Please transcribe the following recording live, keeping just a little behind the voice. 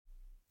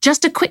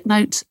Just a quick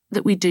note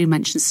that we do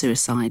mention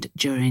suicide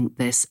during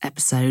this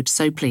episode,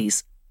 so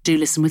please do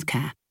listen with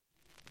care.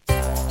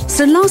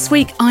 So last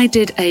week I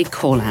did a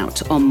call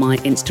out on my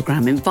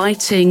Instagram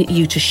inviting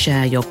you to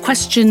share your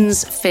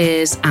questions,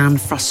 fears and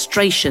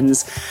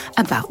frustrations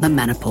about the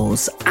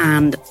menopause.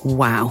 And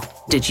wow,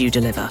 did you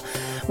deliver?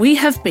 We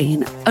have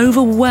been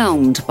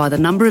overwhelmed by the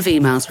number of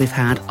emails we've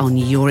had on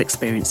your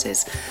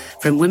experiences,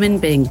 from women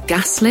being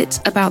gaslit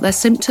about their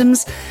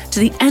symptoms to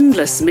the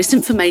endless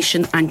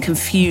misinformation and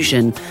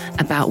confusion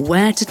about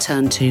where to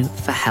turn to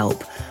for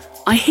help.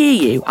 I hear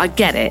you, I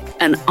get it,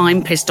 and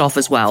I'm pissed off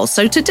as well.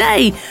 So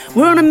today,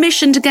 we're on a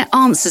mission to get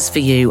answers for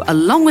you,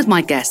 along with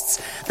my guests,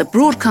 the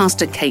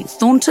broadcaster Kate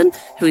Thornton,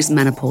 who is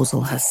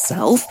menopausal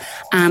herself,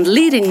 and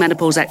leading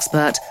menopause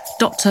expert,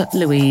 Dr.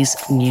 Louise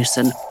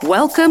Newson.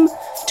 Welcome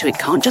to It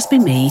Can't Just Be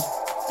Me,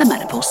 the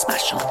Menopause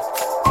Special.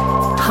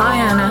 Hi,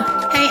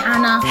 Anna. Hey,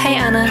 Anna. Hey,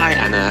 Anna. Hi,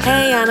 Anna.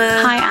 Hey,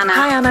 Anna. Hi, Anna.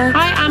 Hi, Anna.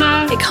 Hi,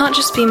 Anna. It can't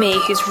just be me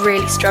who's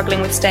really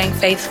struggling with staying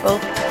faithful.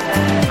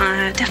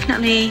 I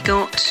definitely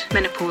got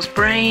menopause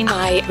brain.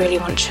 I really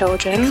want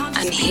children,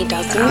 and he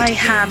doesn't. I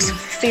had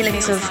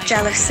feelings of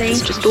jealousy.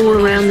 It's just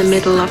all around the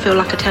middle. I feel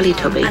like a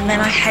Teletubby. And then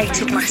I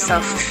hated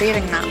myself for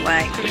feeling that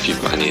way. If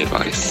you've got any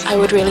advice. I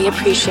would really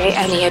appreciate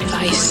any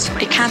advice.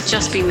 It can't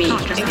just be me.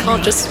 It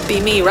can't just be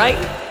me, right?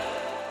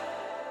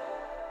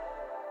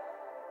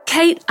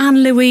 Kate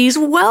and Louise,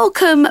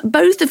 welcome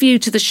both of you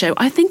to the show.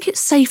 I think it's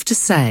safe to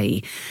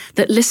say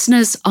that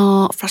listeners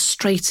are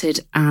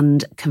frustrated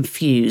and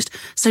confused.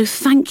 So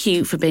thank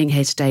you for being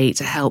here today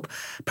to help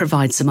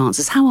provide some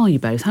answers. How are you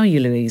both? How are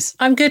you, Louise?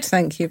 I'm good,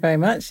 thank you very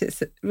much.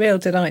 It's a real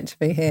delight to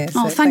be here.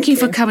 Oh, thank you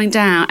for coming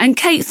down. And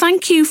Kate,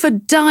 thank you for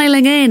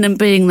dialing in and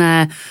being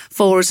there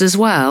for us as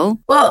well.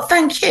 Well,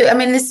 thank you. I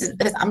mean,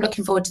 I'm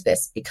looking forward to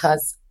this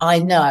because I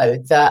know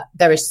that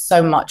there is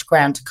so much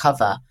ground to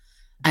cover.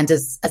 And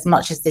as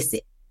much as this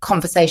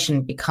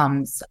conversation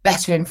becomes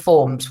better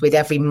informed with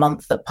every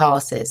month that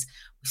passes,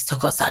 we've still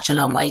got such a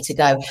long way to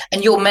go.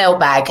 And your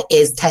mailbag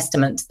is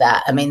testament to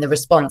that. I mean, the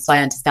response, I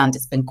understand,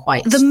 it's been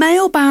quite... The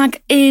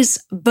mailbag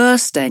is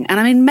bursting. And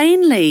I mean,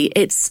 mainly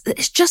it's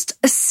just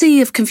a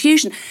sea of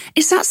confusion.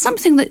 Is that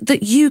something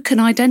that you can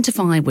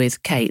identify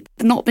with, Kate?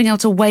 Not being able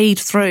to wade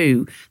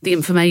through the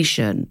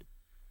information?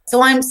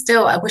 So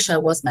I wish I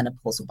was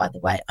menopausal, by the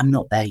way. I'm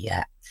not there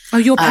yet. Oh,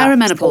 you're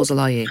perimenopausal,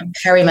 are you? I'm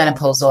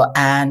perimenopausal,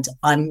 and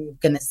I'm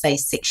going to say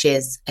 6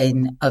 years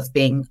in of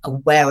being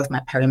aware of my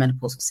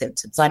perimenopausal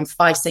symptoms. I'm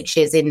 5-6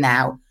 years in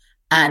now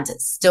and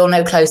still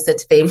no closer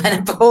to being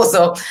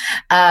menopausal.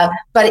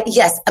 But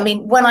yes, I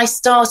mean, when I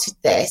started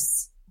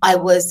this, I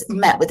was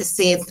met with a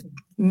sea of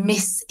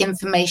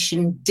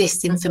misinformation,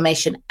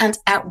 disinformation, and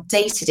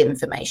outdated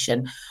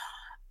information,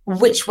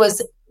 which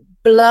was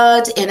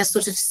blurred in a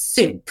sort of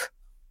soup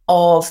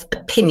of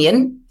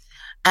opinion.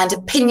 And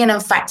opinion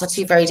and fact are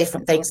two very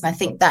different things. And I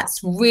think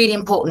that's really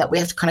important that we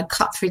have to kind of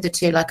cut through the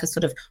two like a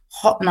sort of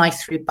hot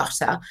knife through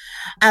butter.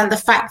 And the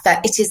fact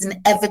that it is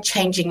an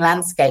ever-changing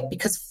landscape,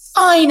 because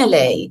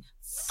finally,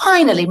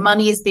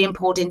 money is being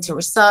poured into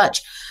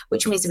research,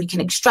 which means that we can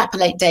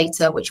extrapolate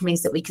data, which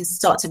means that we can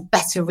start to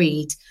better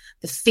read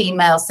the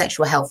female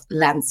sexual health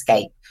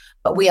landscape.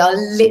 But we are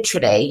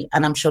literally,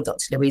 and I'm sure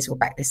Dr. Louise will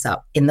back this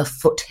up, in the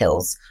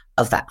foothills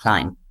of that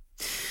climb.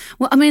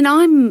 Well, I mean,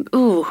 I'm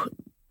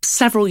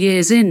several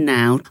years in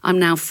now. I'm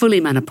now fully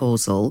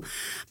menopausal.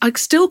 I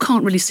still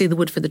can't really see the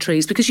wood for the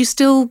trees because you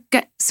still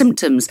get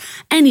symptoms.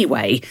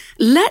 Anyway,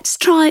 let's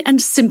try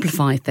and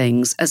simplify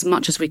things as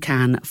much as we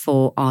can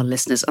for our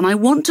listeners. And I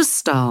want to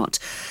start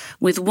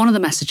with one of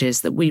the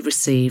messages that we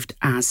received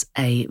as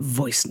a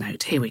voice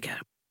note. Here we go.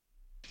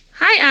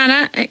 Hi,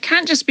 Anna. It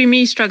can't just be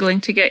me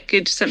struggling to get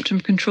good symptom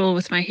control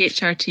with my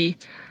HRT.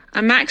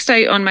 I'm maxed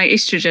out on my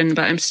estrogen,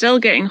 but I'm still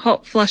getting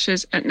hot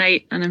flushes at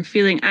night and I'm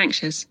feeling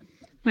anxious.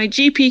 My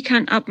GP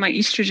can't up my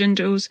estrogen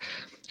dose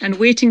and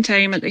waiting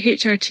time at the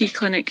HRT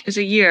clinic is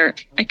a year.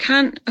 I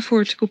can't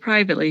afford to go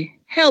privately.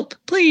 Help,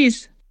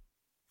 please.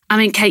 I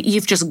mean, Kate,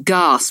 you've just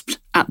gasped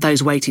at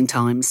those waiting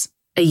times.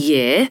 A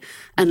year,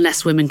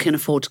 unless women can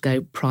afford to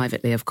go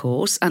privately, of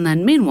course. And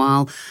then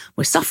meanwhile,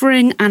 we're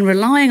suffering and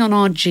relying on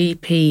our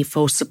GP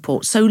for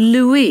support. So,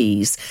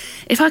 Louise,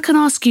 if I can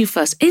ask you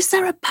first, is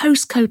there a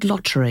postcode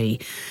lottery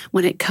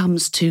when it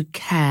comes to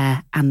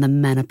care and the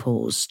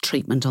menopause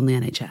treatment on the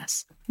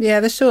NHS? Yeah,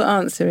 the short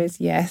answer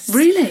is yes.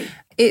 Really?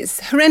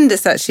 It's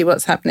horrendous, actually,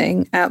 what's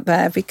happening out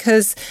there,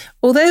 because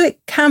although it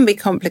can be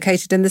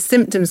complicated and the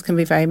symptoms can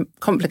be very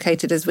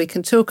complicated, as we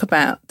can talk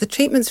about, the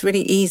treatment's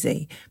really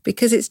easy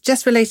because it's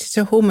just related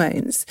to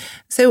hormones.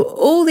 So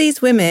all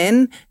these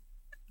women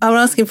are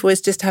asking for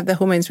is just to have their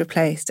hormones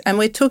replaced. And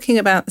we're talking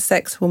about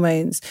sex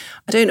hormones.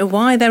 I don't know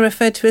why they're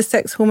referred to as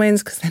sex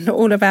hormones, because they're not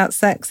all about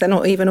sex. They're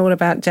not even all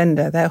about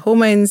gender. They're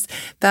hormones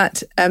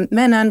that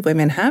men and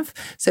women have.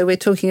 So we're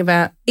talking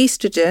about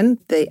estrogen.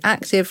 The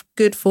active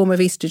good form of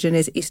estrogen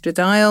is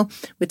estradiol.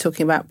 We're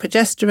talking about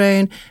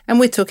progesterone,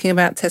 and we're talking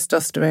about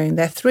testosterone.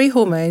 They're three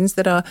hormones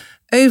that our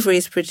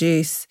ovaries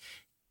produce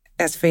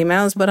as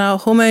females, but our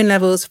hormone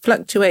levels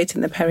fluctuate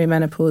in the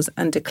perimenopause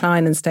and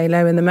decline and stay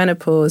low in the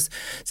menopause.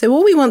 So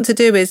all we want to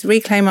do is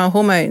reclaim our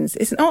hormones.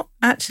 It's not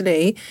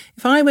actually,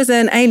 if I was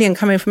an alien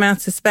coming from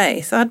outer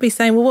space, I'd be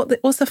saying, well,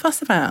 what's the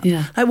fuss about?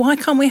 Yeah. Like, why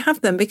can't we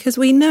have them? Because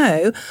we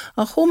know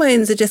our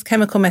hormones are just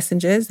chemical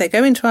messengers. They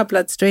go into our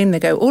bloodstream, they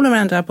go all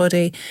around our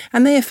body,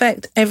 and they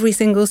affect every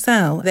single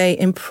cell. They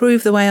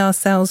improve the way our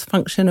cells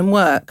function and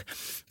work.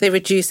 They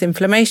reduce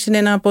inflammation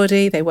in our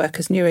body. They work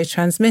as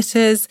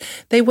neurotransmitters.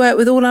 They work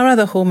with all our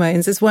other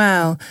hormones as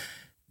well.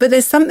 But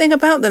there's something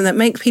about them that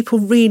makes people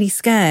really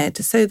scared.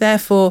 So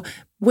therefore,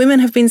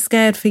 women have been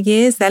scared for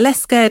years. They're less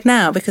scared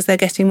now because they're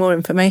getting more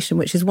information,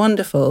 which is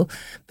wonderful.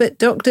 But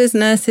doctors,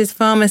 nurses,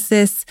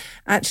 pharmacists,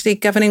 actually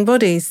governing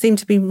bodies seem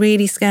to be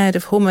really scared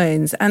of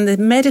hormones. And the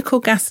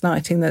medical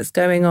gaslighting that's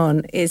going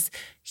on is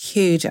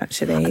huge,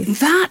 actually.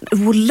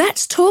 Well,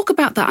 let's talk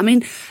about that. I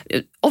mean,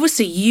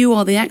 obviously you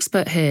are the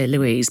expert here,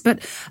 Louise,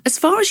 but as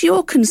far as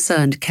you're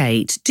concerned,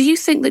 Kate, do you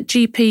think that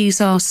GPs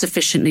are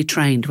sufficiently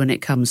trained when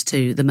it comes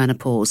to the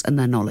menopause and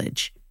their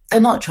knowledge? They're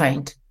not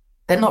trained.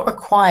 They're not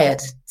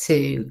required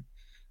to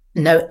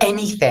know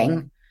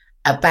anything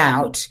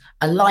about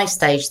a life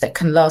stage that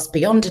can last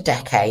beyond a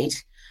decade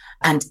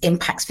and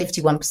impacts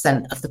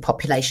 51% of the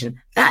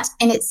population. That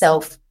in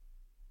itself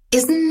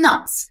is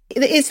nuts.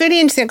 It's really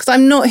interesting because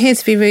I'm not here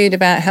to be rude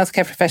about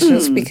healthcare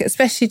professionals, because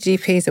especially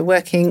GPs are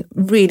working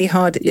really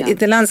hard. Yeah.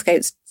 The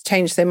landscape's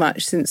changed so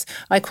much since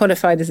I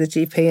qualified as a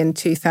GP in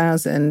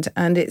 2000,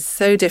 and it's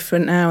so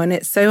different now, and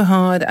it's so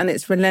hard and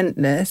it's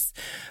relentless.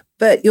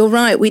 But you're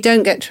right, we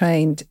don't get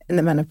trained in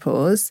the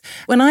menopause.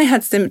 When I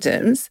had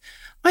symptoms,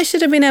 I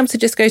should have been able to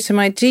just go to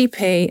my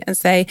GP and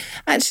say,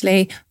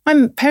 actually,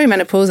 I'm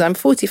perimenopause, I'm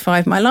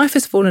 45, my life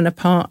has fallen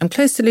apart, I'm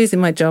close to losing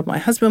my job, my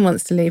husband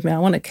wants to leave me, I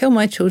want to kill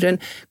my children.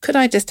 Could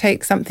I just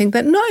take something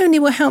that not only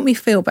will help me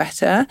feel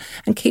better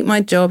and keep my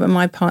job and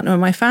my partner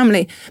and my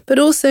family, but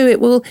also it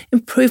will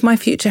improve my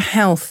future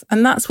health.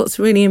 And that's what's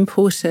really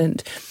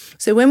important.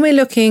 So when we're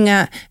looking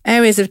at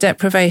areas of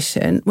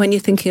deprivation, when you're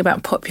thinking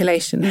about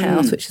population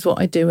health, which is what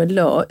I do a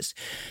lot,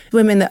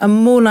 women that are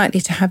more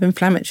likely to have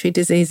inflammatory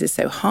diseases,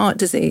 so heart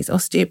disease,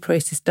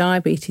 osteoporosis,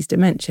 diabetes,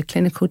 dementia,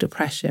 clinical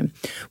depression.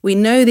 We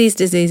know these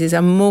diseases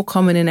are more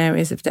common in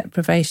areas of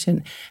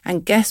deprivation.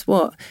 And guess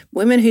what?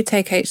 Women who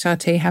take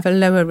HRT have a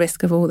lower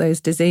risk of all those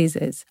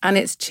diseases. And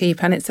it's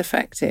cheap and it's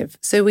effective.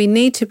 So we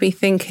need to be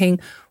thinking,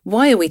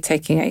 why are we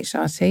taking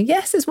HRT?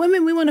 Yes, as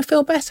women, we want to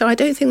feel better. I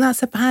don't think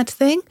that's a bad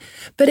thing.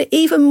 But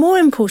even more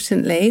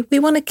importantly, we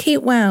want to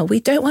keep well. We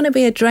don't want to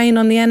be a drain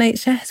on the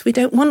NHS. We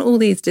don't want all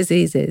these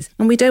diseases.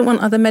 And we don't want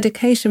other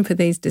medication for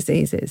these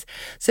diseases.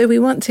 So we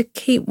want to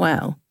keep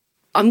well.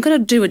 I'm going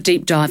to do a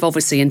deep dive,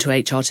 obviously, into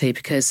HRT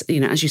because,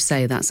 as you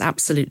say, that's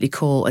absolutely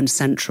core and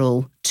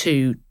central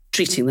to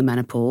treating the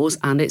menopause.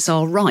 And it's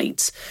our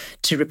right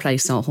to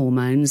replace our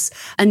hormones.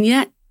 And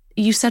yet,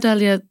 you said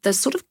earlier, there's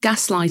sort of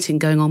gaslighting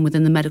going on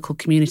within the medical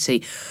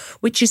community,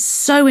 which is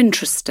so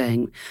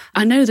interesting.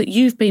 I know that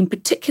you've been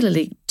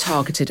particularly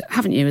targeted,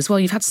 haven't you, as well?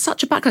 You've had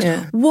such a backlash.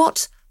 Yeah.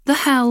 What the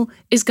hell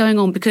is going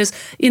on? Because,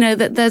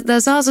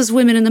 there's us as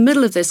women in the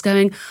middle of this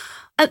going,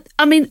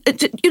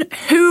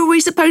 who are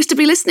we supposed to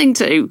be listening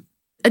to?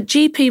 A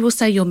GP will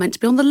say you're meant to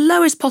be on the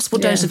lowest possible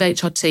dose of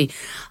HRT.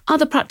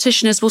 Other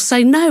practitioners will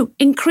say, no,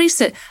 increase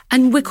it.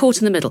 And we're caught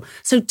in the middle.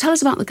 So tell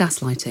us about the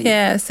gaslighting.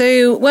 Yeah.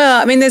 So,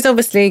 there's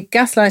obviously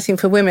gaslighting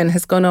for women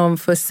has gone on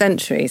for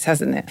centuries,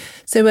 hasn't it?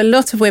 So a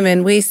lot of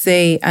women we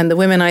see, and the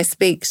women I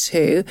speak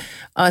to,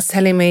 are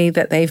telling me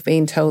that they've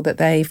been told that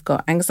they've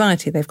got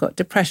anxiety, they've got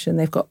depression,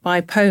 they've got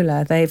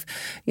bipolar, they've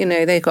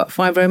got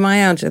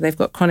fibromyalgia, they've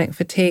got chronic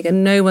fatigue,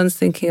 and no one's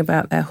thinking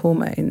about their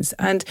hormones.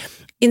 And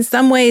in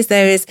some ways,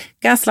 there is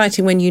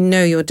gaslighting when you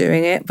know you're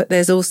doing it, but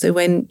there's also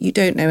when you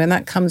don't know. And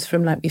that comes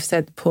from, like we've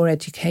said, poor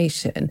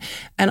education.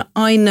 And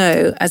I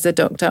know as a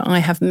doctor, I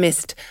have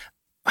missed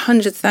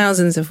hundreds,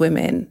 thousands of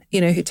women,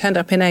 who turned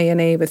up in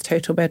A&E with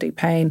total body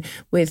pain,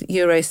 with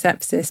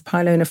urosepsis,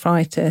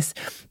 pyelonephritis,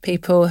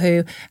 people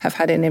who have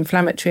had an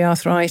inflammatory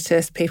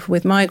arthritis, people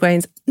with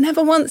migraines.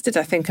 Never once did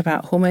I think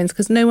about hormones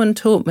because no one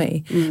taught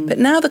me. But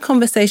now the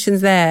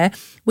conversation's there.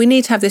 We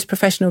need to have this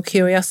professional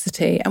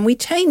curiosity, and we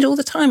change all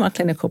the time our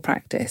clinical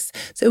practice.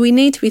 So we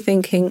need to be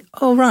thinking,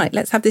 right,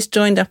 let's have this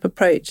joined up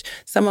approach.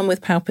 Someone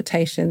with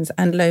palpitations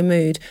and low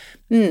mood,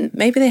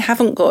 maybe they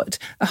haven't got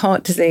a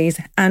heart disease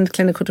and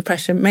clinical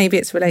depression. Maybe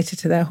it's related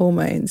to their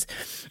hormones.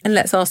 And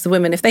let's ask the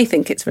women if they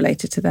think it's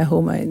related to their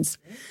hormones.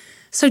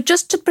 So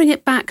just to bring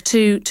it back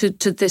to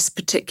this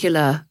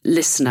particular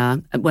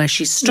listener where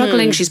she's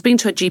struggling, she's been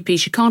to a GP,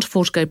 she can't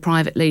afford to go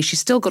privately, she's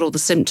still got all the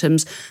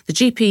symptoms, the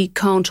GP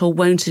can't or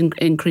won't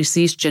increase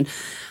the estrogen.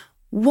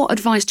 What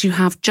advice do you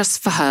have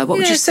just for her? What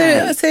would you say?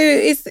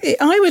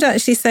 I would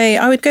actually say,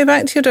 I would go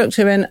back to your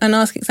doctor and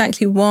ask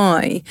exactly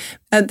why.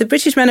 The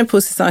British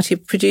Menopause Society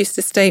produced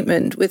a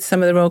statement with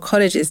some of the Royal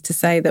Colleges to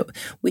say that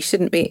we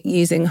shouldn't be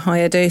using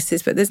higher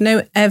doses, but there's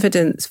no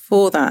evidence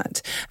for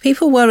that.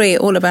 People worry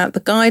all about the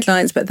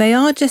guidelines, but they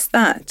are just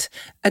that,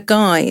 a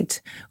guide.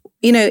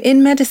 You know,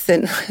 in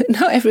medicine,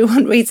 not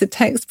everyone reads a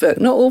textbook.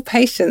 Not all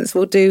patients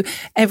will do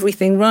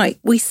everything right.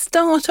 We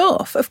start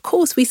off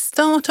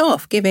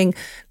giving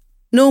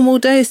normal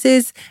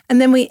doses, and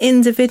then we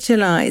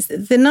individualise.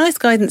 The NICE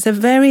guidance are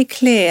very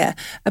clear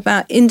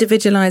about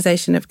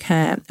individualisation of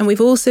care. And we've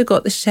also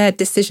got the shared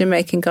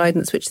decision-making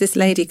guidance, which this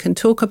lady can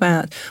talk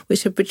about,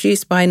 which are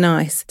produced by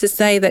NICE, to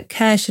say that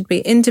care should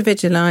be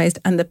individualised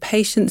and the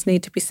patients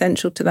need to be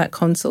central to that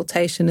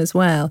consultation as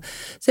well.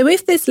 So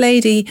if this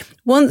lady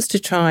wants to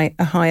try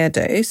a higher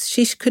dose,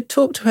 she could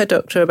talk to her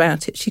doctor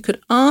about it. She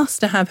could ask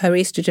to have her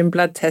estrogen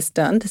blood test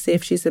done to see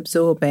if she's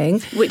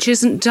absorbing. Which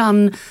isn't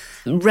done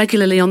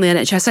regularly on the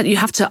NHS. You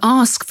have to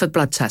ask for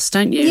blood tests,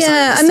 don't you?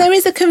 Yeah, and there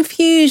is a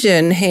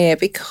confusion here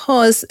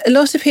because a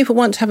lot of people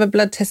want to have a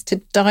blood test to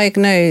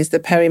diagnose the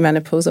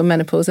perimenopause or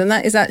menopause, and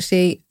that is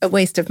actually a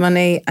waste of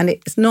money, and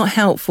it's not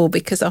helpful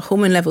because our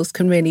hormone levels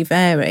can really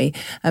vary.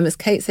 As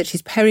Kate said,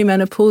 she's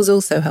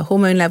perimenopausal, so her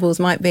hormone levels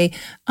might be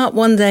up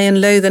one day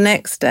and low the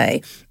next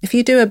day. If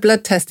you do a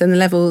blood test and the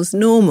level's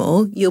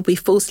normal, you'll be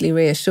falsely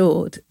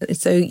reassured.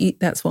 So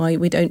that's why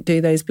we don't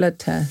do those blood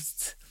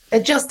tests.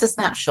 They're just a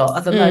snapshot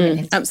of a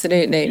moment.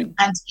 Absolutely.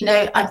 And, you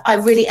know, I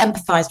really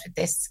empathise with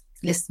this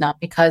listener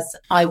because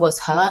I was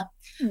her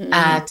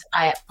and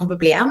I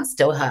probably am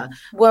still her.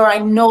 Were I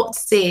not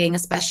seeing a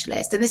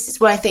specialist, and this is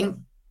where I think,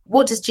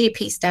 what does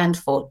GP stand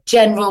for?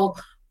 General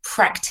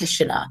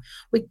practitioner.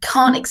 We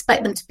can't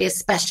expect them to be a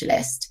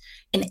specialist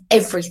in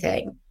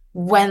everything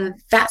when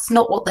that's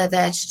not what they're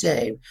there to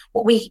do.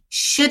 What we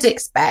should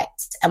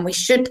expect, and we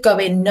should go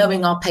in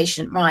knowing our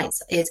patient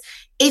rights, is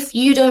if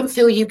you don't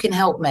feel you can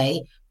help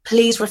me,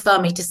 please refer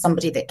me to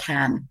somebody that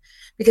can.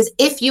 Because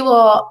if you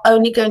are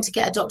only going to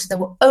get a doctor that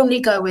will only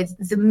go with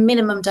the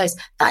minimum dose,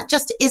 that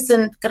just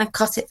isn't going to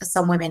cut it for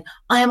some women.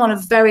 I am on a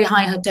very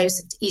high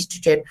dose of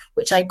estrogen,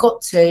 which I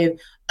got to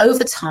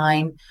over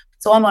time.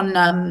 So I'm on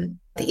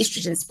the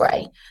estrogen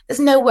spray.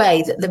 There's no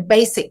way that the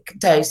basic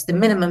dose, the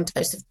minimum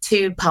dose of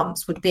 2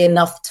 pumps would be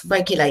enough to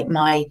regulate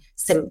my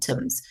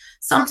symptoms.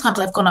 Sometimes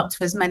I've gone up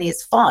to as many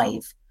as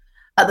 5.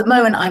 At the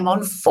moment, I'm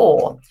on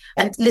 4.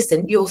 And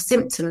listen, your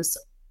symptoms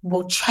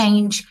will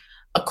change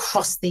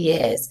across the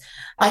years.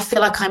 I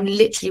feel like I'm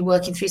literally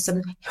working through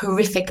some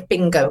horrific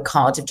bingo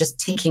card of just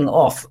ticking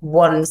off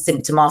one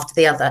symptom after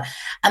the other.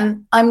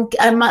 And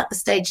I'm at the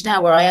stage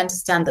now where I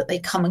understand that they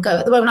come and go.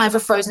 At the moment, I have a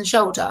frozen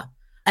shoulder.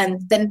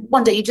 And then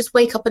one day you just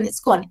wake up and it's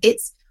gone.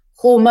 It's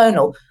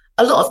hormonal.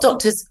 A lot of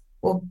doctors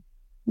will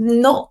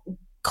not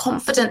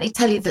confidently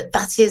tell you that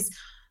that is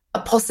a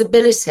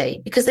possibility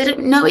because they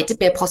don't know it to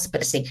be a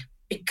possibility,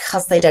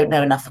 because they don't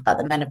know enough about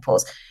the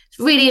menopause. It's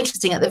really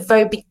interesting. At the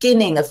very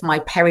beginning of my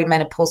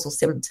perimenopausal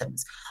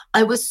symptoms,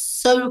 I was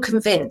so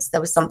convinced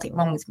there was something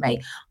wrong with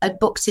me. I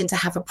booked in to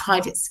have a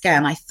private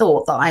scan. I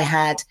thought that I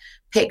had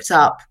picked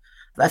up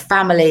a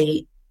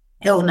family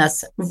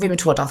illness,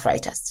 rheumatoid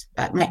arthritis.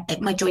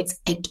 My joints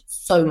ached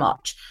so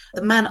much.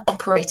 The man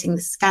operating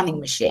the scanning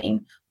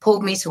machine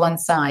pulled me to one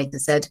side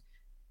and said,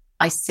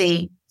 I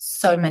see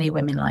so many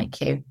women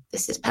like you.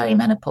 This is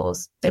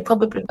perimenopause. They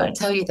probably won't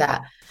tell you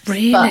that.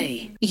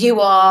 Really? But you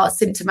are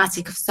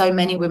symptomatic of so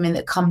many women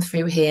that come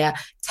through here,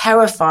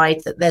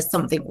 terrified that there's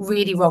something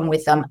really wrong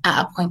with them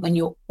at a point when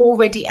you're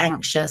already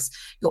anxious,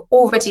 you're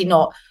already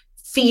not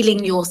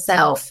feeling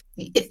yourself.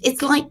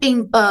 It's like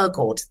being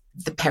burgled,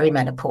 the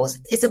perimenopause.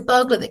 It's a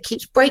burglar that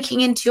keeps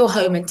breaking into your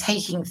home and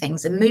taking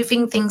things and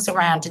moving things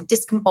around and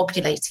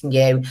discombobulating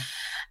you.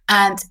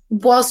 And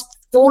whilst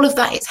all of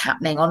that is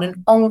happening on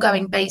an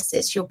ongoing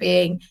basis, you're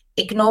being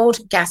ignored,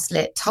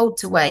 gaslit, told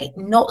to wait,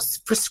 not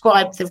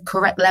prescribed the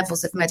correct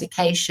levels of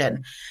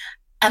medication,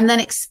 and then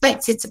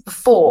expected to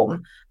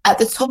perform at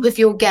the top of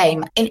your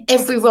game in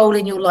every role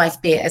in your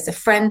life, be it as a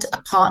friend,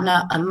 a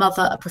partner, a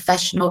mother, a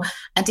professional.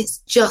 And it's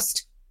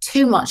just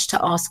too much to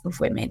ask of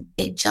women.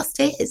 It just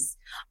is.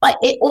 Like,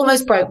 it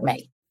almost broke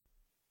me.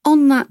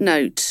 On that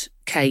note,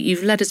 Kate,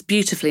 you've led us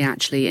beautifully,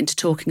 actually, into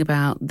talking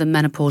about the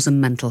menopause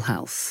and mental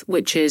health,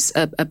 which is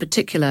a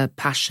particular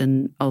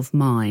passion of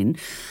mine.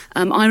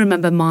 I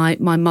remember my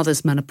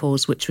mother's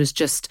menopause, which was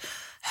just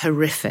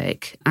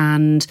horrific,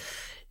 and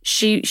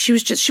she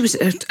was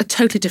a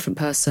totally different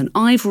person.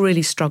 I've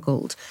really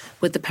struggled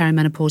with the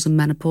perimenopause and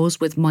menopause,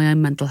 with my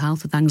own mental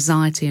health, with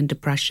anxiety and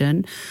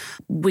depression.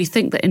 We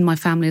think that in my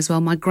family as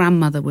well, my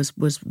grandmother was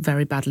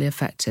very badly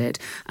affected,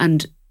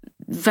 and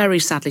very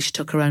sadly, she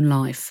took her own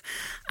life.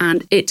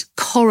 And it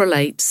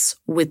correlates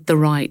with the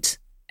right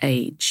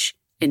age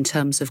in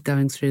terms of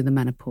going through the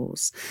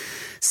menopause.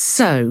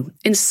 So,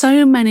 in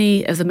so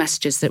many of the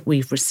messages that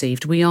we've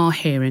received, we are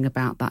hearing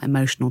about that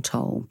emotional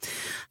toll.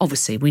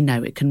 Obviously, we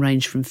know it can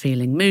range from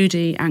feeling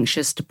moody,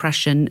 anxious,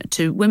 depression,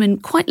 to women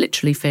quite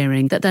literally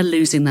fearing that they're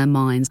losing their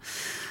minds.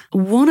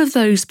 One of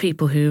those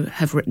people who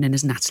have written in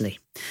is Natalie,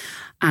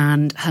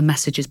 and her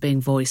message is being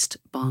voiced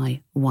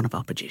by one of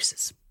our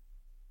producers.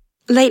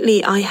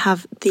 Lately, I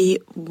have the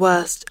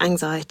worst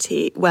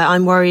anxiety where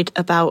I'm worried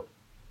about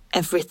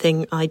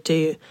everything I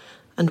do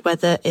and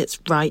whether it's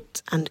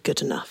right and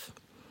good enough.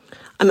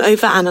 I'm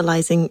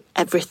overanalyzing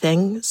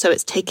everything, so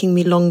it's taking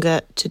me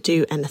longer to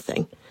do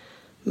anything.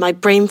 My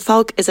brain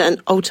fog is at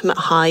an ultimate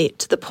high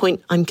to the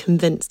point I'm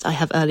convinced I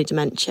have early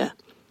dementia.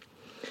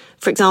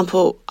 For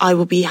example, I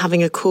will be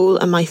having a call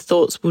and my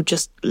thoughts will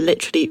just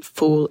literally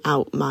fall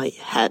out my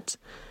head.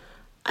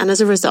 And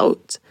as a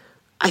result,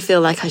 I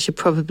feel like I should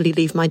probably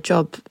leave my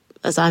job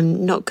as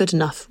I'm not good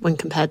enough when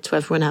compared to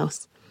everyone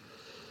else.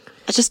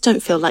 I just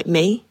don't feel like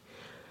me.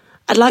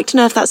 I'd like to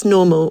know if that's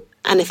normal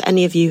and if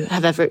any of you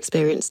have ever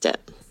experienced it.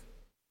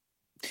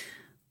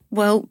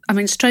 Well, I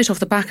mean, straight off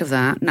the back of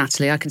that,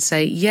 Natalie, I can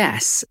say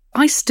yes.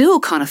 I still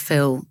kind of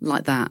feel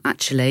like that,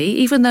 actually,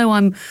 even though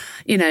I'm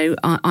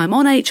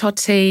on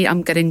HRT,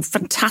 I'm getting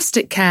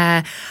fantastic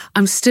care,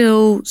 I'm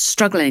still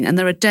struggling. And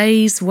there are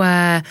days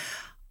where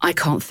I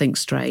can't think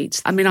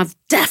straight. I mean, I've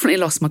definitely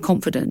lost my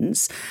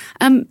confidence.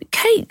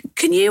 Kate,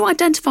 can you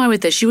identify with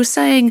this? You were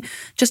saying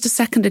just a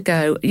second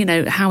ago,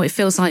 how it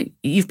feels like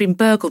you've been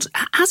burgled.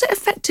 Has it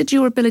affected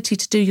your ability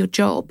to do your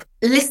job?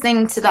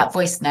 Listening to that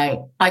voice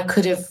note, I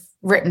could have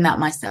written that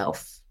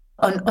myself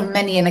on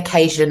many an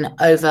occasion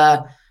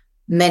over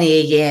many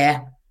a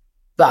year.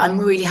 But I'm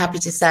really happy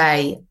to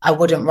say I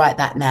wouldn't write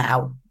that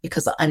now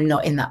because I'm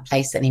not in that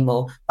place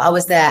anymore. But I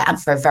was there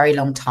and for a very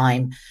long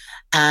time.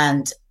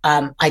 And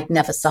I'd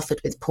never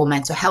suffered with poor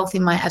mental health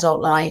in my adult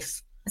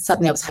life.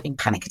 Suddenly I was having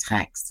panic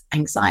attacks,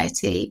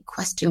 anxiety,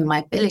 questioning my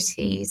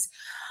abilities,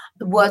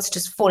 the words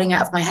just falling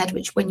out of my head,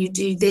 which when you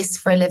do this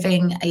for a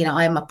living,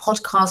 I am a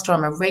podcaster,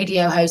 I'm a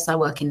radio host, I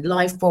work in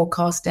live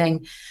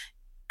broadcasting.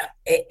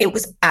 It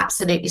was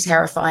absolutely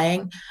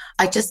terrifying.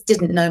 I just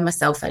didn't know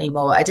myself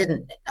anymore. I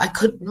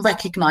couldn't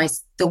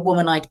recognize the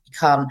woman I'd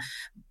become.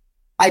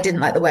 I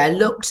didn't like the way I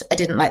looked. I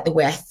didn't like the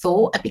way I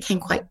thought. I became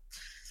quite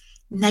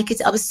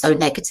negative. I was so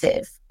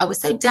negative. I was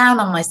so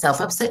down on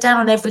myself. I was so down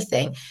on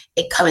everything.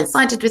 It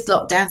coincided with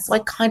lockdown. So I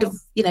kind of,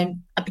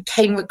 I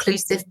became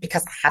reclusive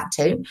because I had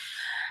to.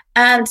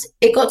 And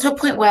it got to a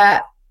point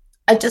where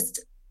I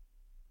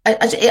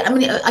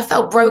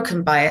felt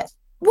broken by it.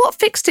 What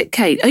fixed it,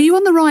 Kate? Are you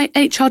on the right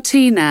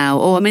HRT now?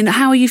 Or,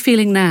 how are you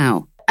feeling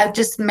now? I've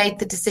just made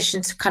the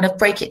decision to kind of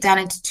break it down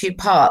into two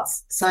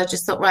parts. So I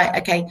just thought, right,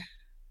 okay,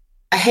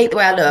 I hate the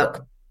way I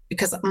look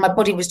because my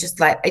body was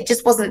just like,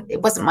 it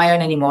wasn't my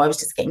own anymore. I was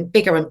just getting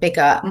bigger and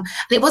bigger. And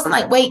it wasn't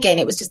like weight gain,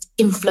 it was just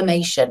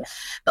inflammation.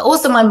 But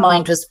also my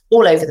mind was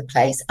all over the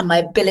place and my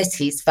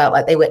abilities felt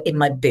like they were in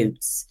my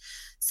boots.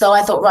 So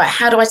I thought, right,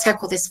 how do I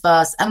tackle this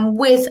first? And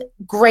with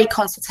great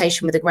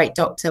consultation with a great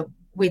doctor,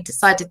 we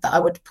decided that I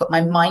would put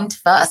my mind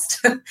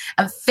first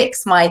and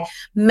fix my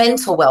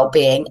mental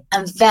well-being.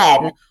 And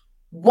then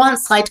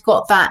once I'd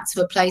got that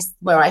to a place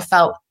where I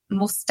felt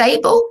more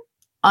stable,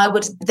 I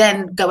would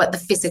then go at the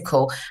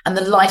physical and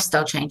the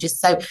lifestyle changes.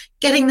 So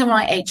getting the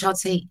right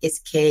HRT is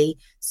key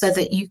so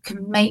that you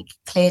can make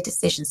clear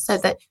decisions so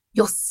that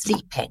you're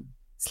sleeping.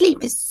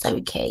 Sleep is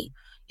so key.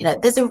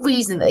 There's a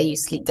reason they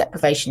use sleep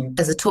deprivation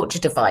as a torture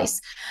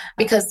device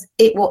because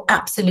it will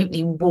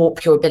absolutely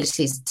warp your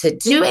abilities to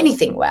do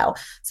anything well.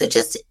 So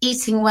just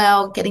eating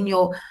well, getting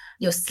your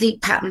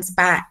sleep patterns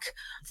back,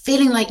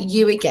 feeling like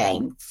you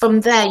again. From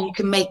there, you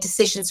can make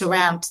decisions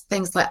around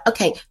things like,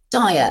 okay,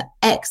 diet,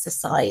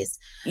 exercise.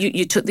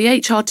 You took the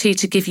HRT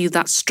to give you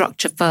that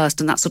structure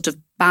first and that sort of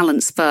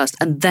balance first,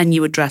 and then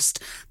you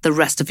addressed the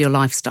rest of your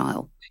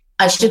lifestyle.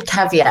 I should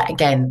caveat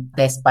again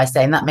this by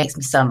saying that makes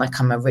me sound like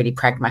I'm a really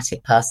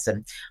pragmatic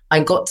person.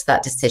 I got to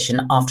that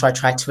decision after I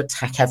tried to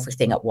attack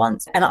everything at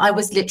once. And I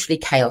was literally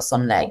chaos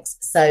on legs.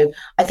 So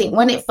I think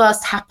when it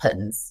first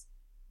happens,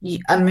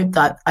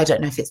 I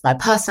don't know if it's my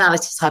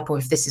personality type or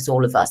if this is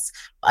all of us.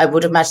 I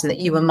would imagine that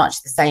you were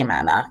much the same,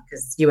 Anna,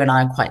 because you and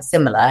I are quite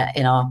similar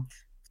in our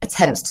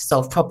attempts to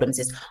solve problems.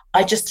 Is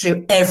I just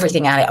threw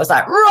everything at it. I was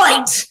like,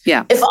 right,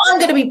 yeah, if I'm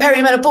going to be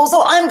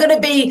perimenopausal, I'm going to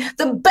be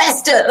the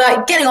best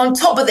at getting on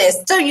top of this.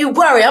 Don't you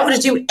worry, I'm going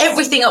to do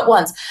everything at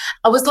once.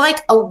 I was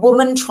like a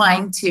woman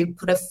trying to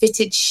put a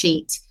fitted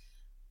sheet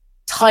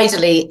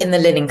tidily in the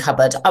linen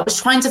cupboard. I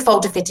was trying to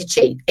fold a fitted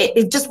sheet.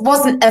 It just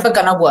wasn't ever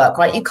going to work,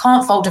 right? You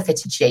can't fold a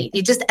fitted sheet.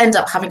 You just end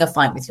up having a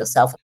fight with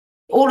yourself.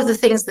 All of the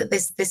things that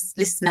this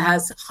listener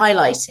has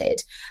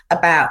highlighted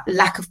about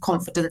lack of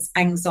confidence,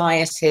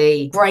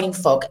 anxiety, brain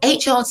fog,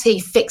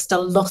 HRT fixed a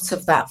lot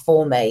of that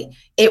for me.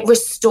 It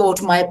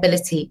restored my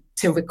ability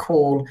to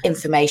recall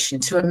information,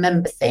 to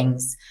remember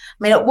things.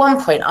 I mean, at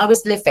one point I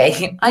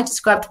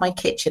described my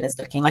kitchen as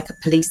looking like a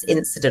police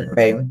incident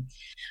room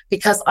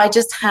because I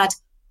just had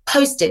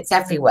Post-its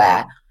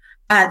everywhere.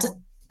 And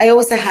I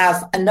also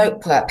have a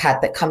notepad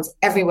that comes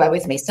everywhere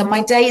with me. So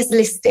my day is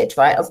listed,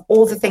 right, of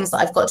all the things that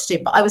I've got to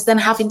do. But I was then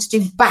having to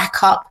do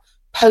backup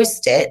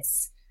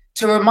Post-its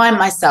to remind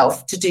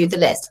myself to do the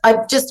list.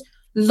 I've just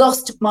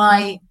lost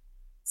my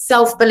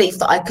self-belief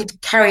that I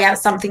could carry out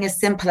something as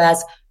simple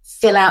as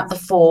fill out the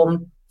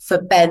form for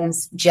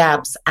Ben's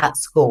jabs at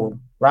school,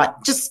 right?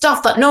 Just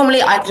stuff that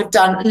normally I could have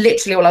done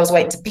literally while I was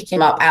waiting to pick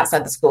him up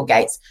outside the school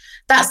gates.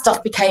 That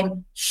stuff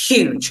became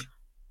huge,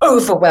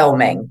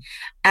 overwhelming.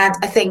 And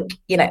I think,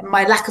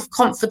 my lack of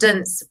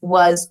confidence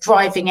was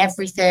driving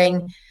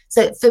everything.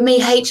 So for me,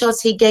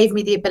 HRT gave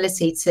me the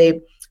ability to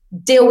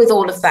deal with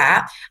all of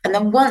that. And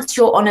then once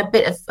you're on a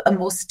bit of a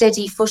more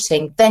steady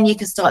footing, then you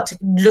can start to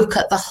look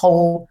at the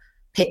whole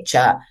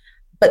picture,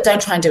 but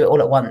don't try and do it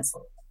all at once.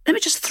 Let me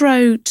just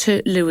throw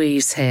to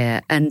Louise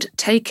here and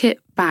take it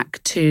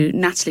back to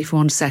Natalie for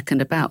 1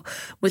 second about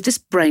with this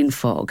brain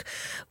fog,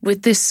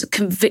 with this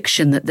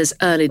conviction that there's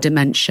early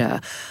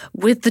dementia,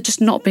 with the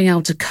just not being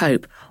able to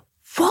cope.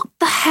 What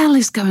the hell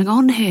is going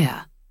on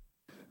here?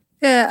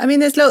 Yeah, I mean,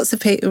 there's lots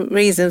of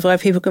reasons why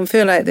people can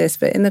feel like this,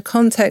 but in the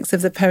context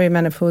of the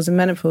perimenopause and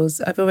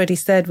menopause, I've already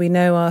said we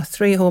know our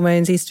 3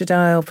 hormones,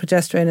 estradiol,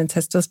 progesterone and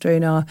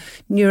testosterone, are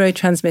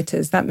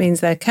neurotransmitters. That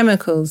means they're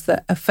chemicals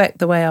that affect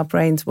the way our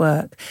brains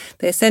work.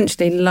 They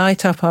essentially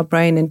light up our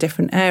brain in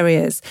different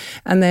areas,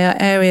 and they are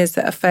areas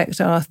that affect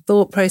our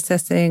thought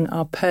processing,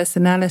 our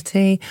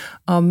personality,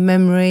 our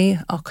memory,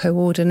 our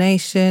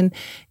coordination,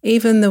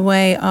 even the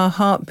way our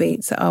heart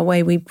beats, our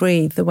way we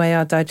breathe, the way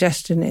our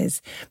digestion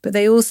is. But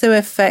they also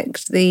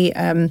affect the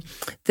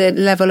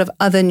level of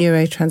other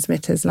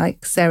neurotransmitters like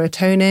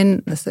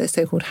serotonin, the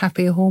so-called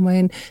happy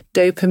hormone,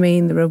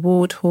 dopamine, the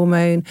reward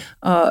hormone,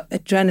 our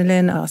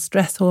adrenaline, our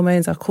stress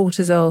hormones, our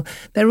cortisol.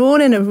 They're all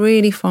in a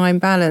really fine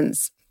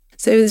balance.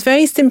 So it's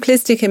very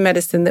simplistic in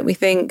medicine that we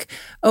think,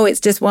 oh, it's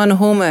just one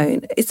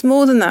hormone. It's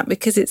more than that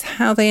because it's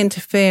how they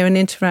interfere and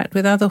interact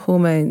with other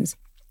hormones.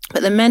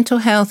 But the mental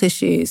health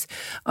issues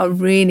are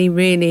really,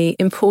 really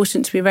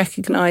important to be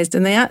recognised,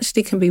 and they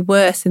actually can be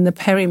worse in the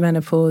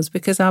perimenopause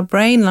because our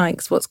brain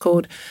likes what's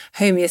called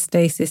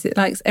homeostasis. It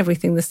likes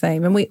everything the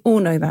same, and we all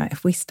know that.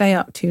 If we stay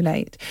up too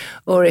late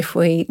or if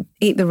we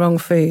eat the wrong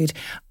food,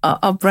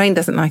 our brain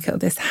doesn't like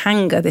it. This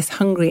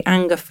hungry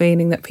anger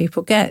feeling that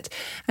people get.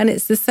 And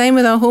it's the same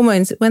with our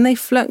hormones. When they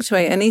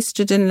fluctuate, and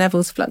estrogen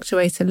levels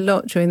fluctuate a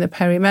lot during the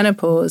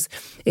perimenopause,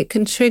 it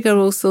can trigger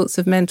all sorts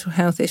of mental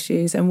health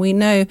issues. And we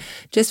know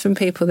just from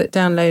people that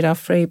download our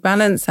free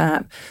Balance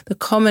app, the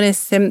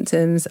commonest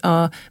symptoms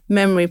are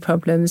memory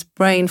problems,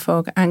 brain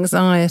fog,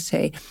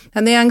 anxiety.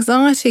 And the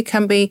anxiety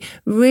can be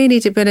really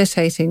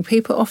debilitating.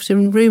 People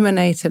often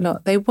ruminate a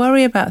lot. They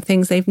worry about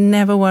things they've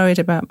never worried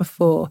about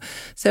before.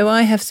 So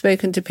I have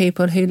spoken to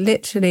people who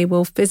literally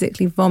will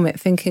physically vomit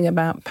thinking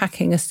about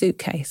packing a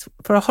suitcase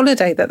for a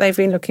holiday that they've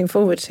been looking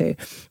forward to,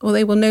 or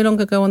they will no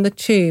longer go on the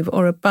tube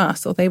or a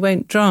bus, or they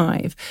won't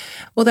drive,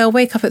 or they'll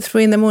wake up at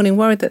 3 a.m.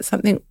 worried that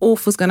something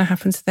awful is going to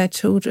happen to their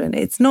children.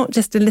 It's not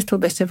just a little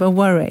bit of a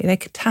worry. They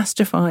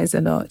catastrophize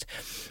a lot.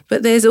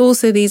 But there's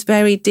also these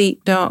very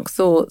deep, dark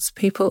thoughts.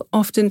 People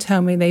often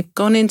tell me they've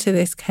gone into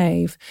this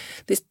cave,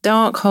 this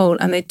dark hole,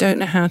 and they don't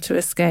know how to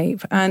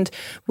escape. And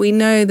we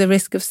know the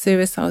risk of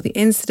suicide, the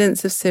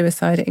incidence of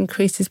suicide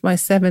increases by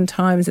 7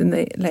 times in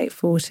the late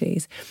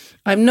 40s.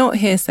 I'm not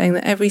here saying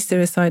that every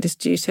suicide is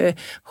due to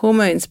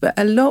hormones, but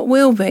a lot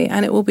will be,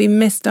 and it will be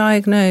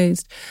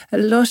misdiagnosed. A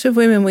lot of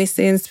women we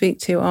see and speak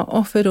to are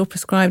offered or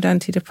prescribed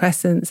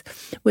antidepressants,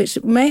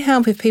 which may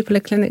help if people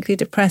are clinically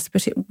depressed,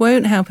 but it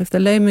won't help if the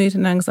low mood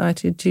and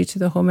anxiety are due to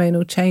the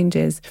hormonal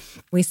changes.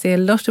 We see a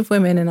lot of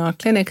women in our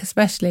clinic,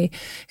 especially,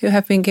 who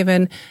have been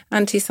given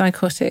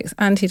antipsychotics,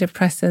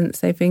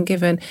 antidepressants. They've been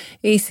given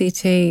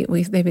ECT.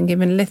 They've been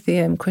given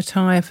lithium,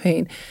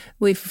 quetiapine.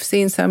 We've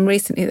seen some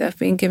recently that have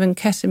been given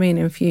ketamine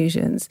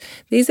infusions.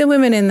 These are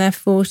women in their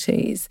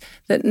 40s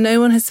that no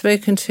one has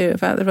spoken to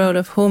about the role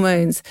of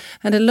hormones.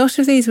 And a lot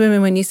of these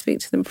women, when you speak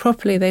to them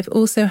properly, they've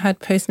also had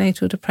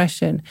postnatal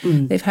depression.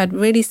 They've had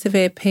really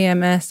severe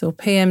PMS or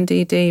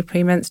PMDD,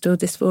 premenstrual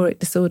dysphoric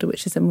disorder,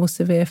 which is a more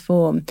severe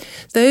form.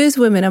 Those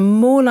women are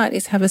more likely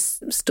to have a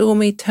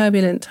stormy,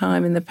 turbulent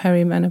time in the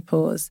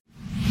perimenopause.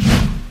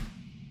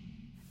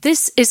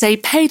 This is a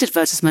paid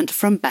advertisement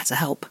from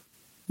BetterHelp.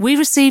 We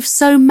receive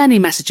so many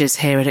messages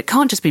here at It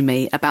Can't Just Be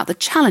Me about the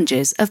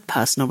challenges of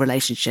personal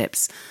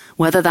relationships,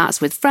 whether that's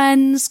with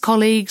friends,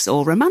 colleagues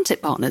or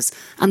romantic partners,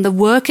 and the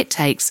work it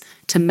takes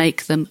to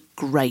make them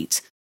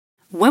great.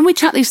 When we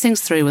chat these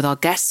things through with our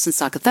guests and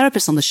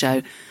psychotherapists on the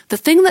show, the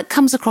thing that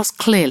comes across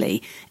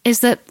clearly is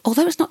that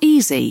although it's not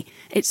easy,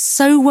 it's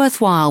so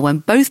worthwhile when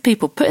both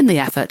people put in the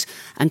effort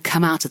and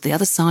come out at the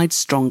other side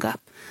stronger.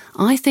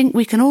 I think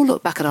we can all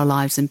look back at our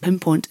lives and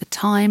pinpoint a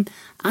time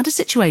and a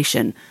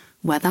situation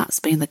where that's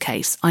been the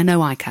case. I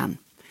know I can.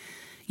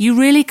 You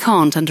really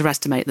can't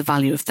underestimate the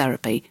value of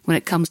therapy when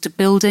it comes to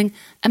building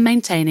and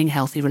maintaining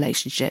healthy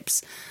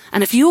relationships.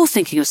 And if you're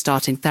thinking of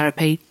starting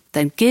therapy,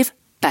 then give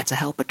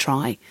BetterHelp a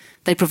try.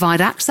 They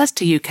provide access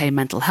to UK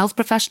mental health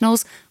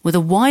professionals with a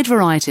wide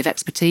variety of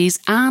expertise,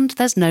 and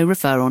there's no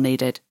referral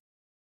needed.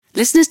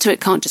 Listeners to It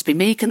Can't Just Be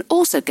Me can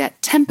also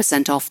get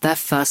 10% off their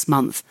first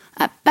month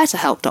at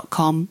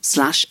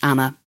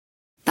betterhelp.com/Anna.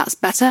 That's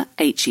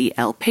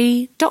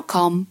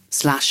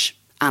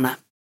betterhelp.com/Anna.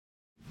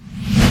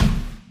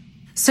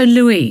 So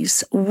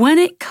Louise, when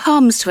it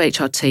comes to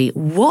HRT,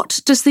 what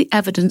does the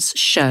evidence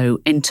show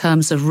in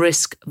terms of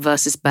risk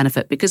versus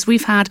benefit? Because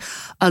we've had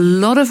a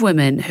lot of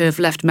women who have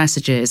left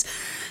messages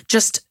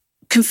just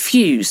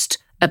confused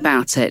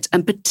about it,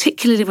 and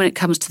particularly when it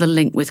comes to the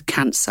link with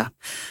cancer.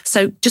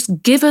 So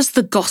just give us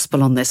the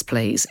gospel on this,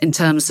 please, in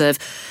terms of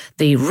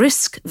the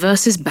risk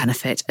versus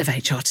benefit of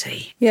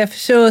HRT. Yeah, for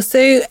sure.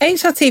 So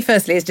HRT,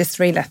 firstly, is just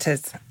 3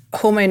 letters.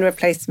 Hormone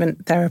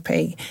replacement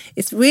therapy.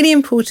 It's really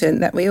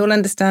important that we all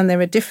understand there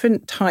are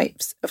different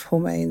types of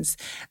hormones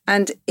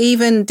and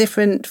even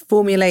different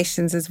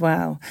formulations as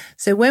well.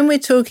 So when we're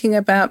talking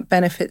about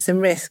benefits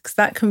and risks,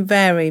 that can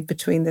vary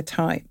between the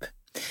type.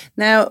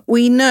 Now,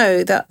 we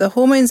know that the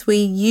hormones we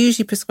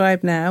usually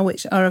prescribe now,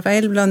 which are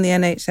available on the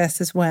NHS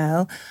as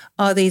well,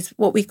 are these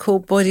what we call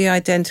body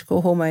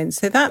identical hormones.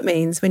 So that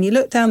means when you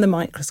look down the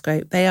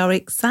microscope, they are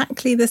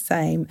exactly the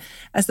same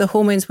as the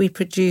hormones we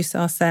produce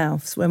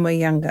ourselves when we're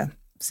younger.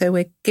 So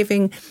we're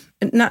giving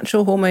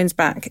natural hormones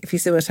back, if you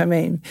see what I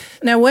mean.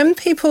 Now, when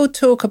people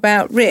talk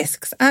about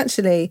risks,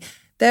 actually,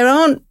 there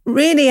aren't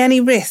really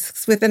any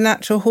risks with the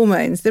natural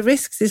hormones. The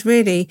risks is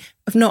really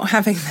of not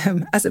having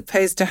them as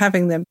opposed to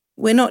having them.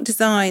 We're not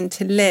designed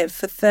to live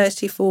for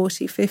 30,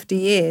 40, 50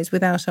 years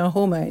without our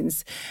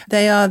hormones.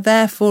 They are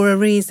there for a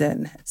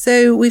reason.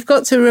 So we've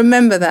got to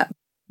remember that.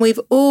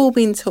 We've all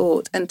been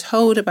taught and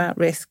told about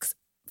risks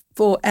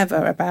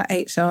forever about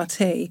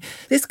HRT.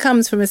 This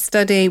comes from a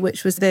study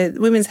which was the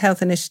Women's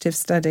Health Initiative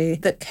study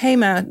that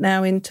came out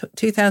now in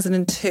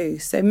 2002,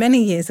 so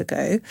many years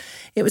ago.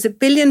 It was $1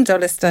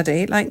 billion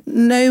study. Like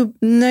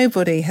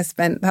nobody has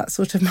spent that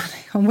sort of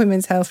money on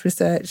women's health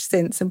research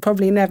since, and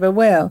probably never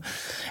will.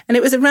 And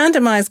it was a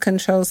randomized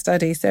control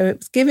study, so it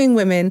was giving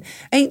women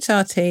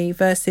HRT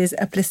versus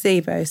a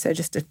placebo, so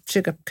just a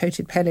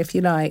sugar-coated pill if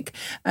you like,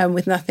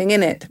 with nothing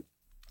in it.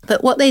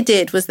 But what they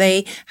did was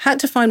they had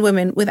to find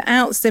women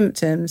without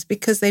symptoms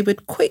because they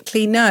would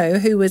quickly know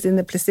who was in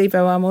the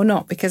placebo arm or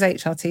not, because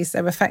HRT is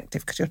so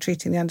effective because you're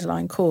treating the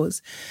underlying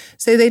cause.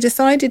 So they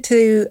decided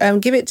to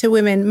give it to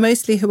women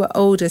mostly who were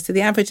older. So the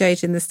average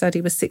age in the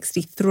study was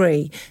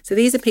 63. So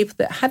these are people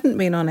that hadn't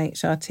been on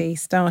HRT,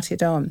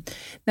 started on.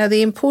 Now,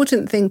 the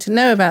important thing to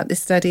know about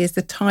this study is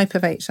the type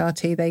of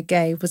HRT they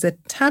gave was a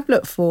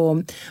tablet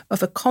form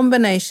of a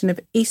combination of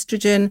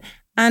estrogen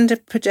and a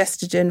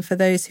progestogen for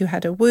those who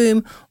had a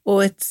womb,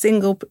 or a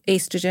single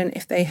estrogen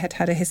if they had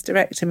had a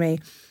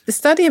hysterectomy. The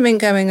study had been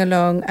going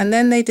along, and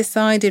then they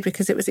decided,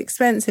 because it was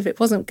expensive,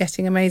 it wasn't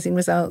getting amazing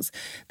results,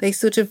 they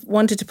sort of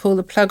wanted to pull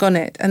the plug on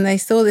it, and they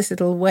saw this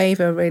little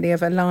waiver really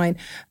of a line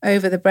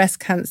over the breast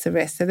cancer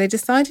risk. So they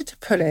decided to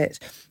pull it.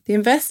 The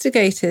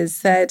investigators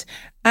said,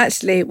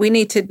 actually, we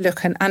need to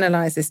look and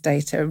analyse this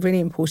data,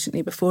 really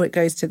importantly, before it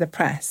goes to the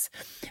press.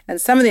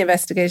 And some of the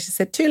investigators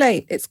said, too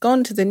late, it's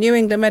gone to the New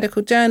England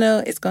Medical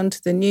Journal, it's gone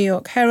to the New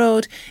York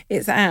Herald,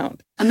 it's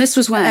out. And this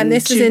was when? And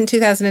this was in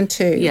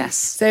 2002. Yes.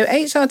 So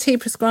HRT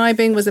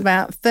prescribing was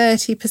about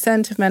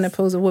 30% of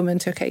menopausal women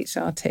took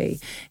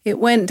HRT. It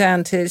went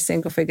down to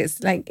single figures.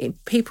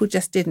 People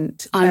just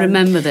didn't. I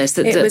remember this,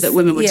 that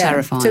women were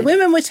terrified. So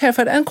women were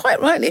terrified. And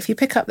quite rightly, if you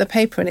pick up the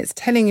paper and it's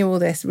telling you all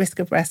this risk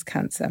of breast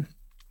cancer.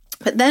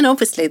 But then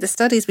obviously the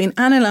study's been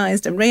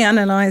analysed and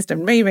reanalysed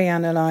and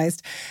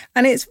reanalysed.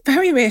 And it's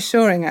very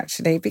reassuring,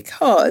 actually,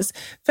 because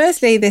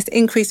firstly, this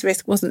increased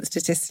risk wasn't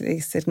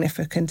statistically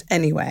significant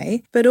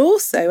anyway. But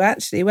also,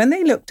 actually, when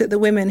they looked at the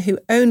women who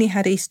only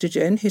had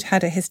estrogen, who'd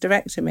had a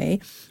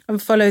hysterectomy,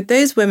 and followed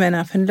those women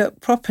up and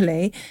looked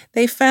properly,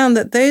 they found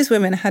that those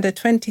women had a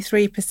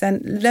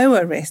 23%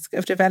 lower risk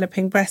of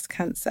developing breast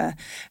cancer.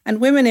 And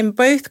women in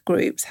both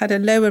groups had a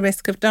lower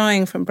risk of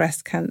dying from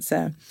breast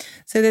cancer.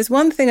 So there's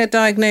one thing, a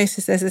diagnosis,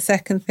 there's a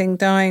second thing,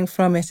 dying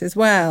from it as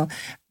well.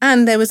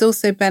 And there was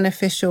also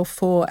beneficial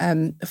for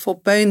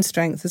bone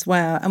strength as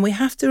well. And we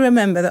have to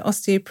remember that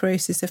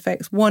osteoporosis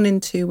affects 1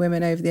 in 2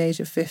 women over the age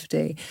of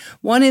 50.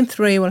 1 in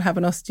 3 will have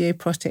an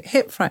osteoporotic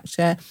hip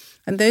fracture.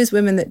 And those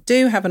women that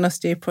do have an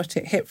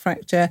osteoporotic hip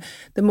fracture,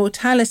 the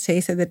mortality,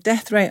 so the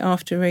death rate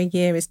after a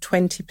year, is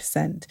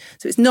 20%.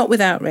 So it's not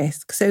without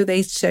risk. So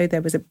they showed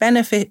there was a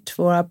benefit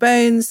for our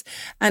bones.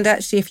 And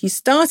actually, if you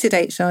started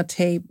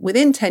HRT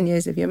within 10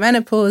 years of your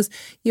menopause,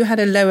 you had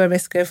a lower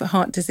risk of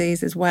heart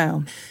disease as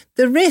well.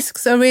 The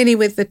risks are really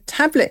with the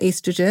tablet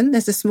estrogen.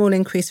 There's a small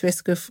increased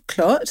risk of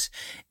clot.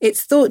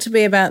 It's thought to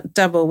be about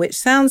double, which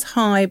sounds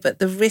high, but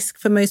the risk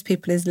for most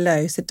people is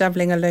low. So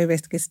doubling a low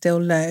risk is still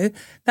low.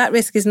 That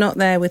risk is not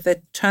there with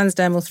the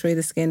transdermal through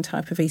the skin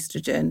type of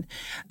estrogen.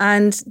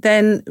 And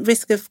then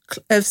risk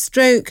of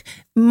stroke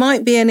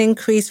might be an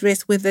increased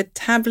risk with the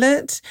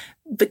tablet,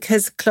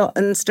 because clot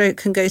and stroke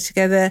can go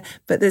together,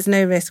 but there's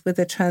no risk with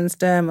the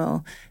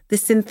transdermal. The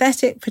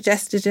synthetic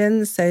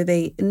progestogens, so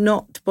the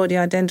not body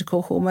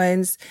identical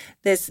hormones,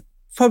 there's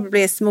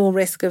probably a small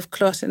risk of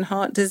clot and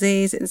heart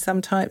disease in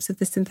some types of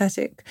the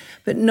synthetic,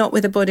 but not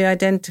with the body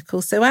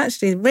identical. So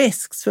actually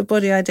risks for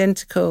body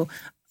identical,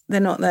 they're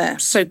not there.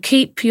 So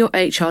keep your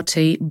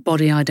HRT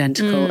body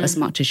identical as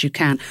much as you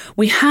can.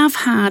 We have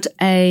had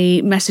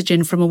a message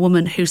in from a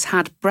woman who's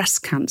had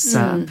breast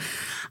cancer.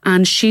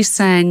 and she's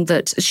saying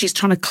that she's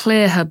trying to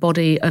clear her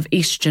body of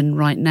estrogen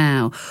right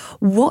now.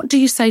 What do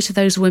you say to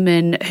those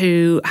women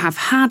who have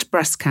had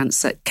breast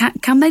cancer?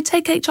 Can they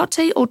take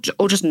HRT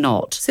or just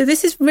not? So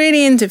this is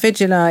really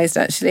individualised,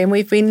 actually, and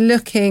we've been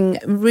looking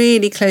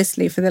really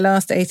closely for the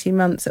last 18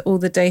 months at all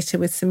the data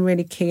with some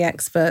really key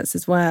experts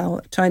as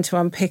well, trying to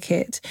unpick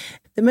it.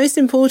 The most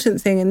important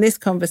thing in this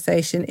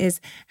conversation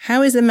is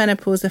how is the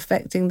menopause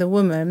affecting the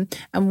woman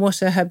and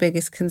what are her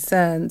biggest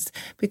concerns?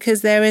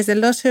 Because there are a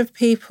lot of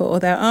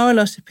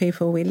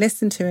people we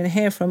listen to and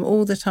hear from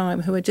all the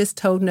time who are just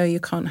told, no, you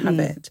can't have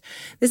it.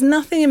 There's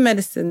nothing in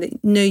medicine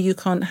that, no, you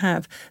can't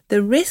have.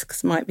 The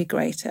risks might be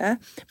greater,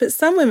 but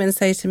some women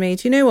say to me,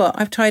 do you know what?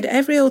 I've tried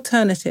every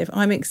alternative.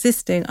 I'm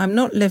existing. I'm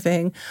not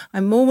living.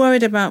 I'm more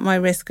worried about my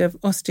risk of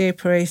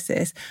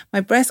osteoporosis. My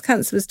breast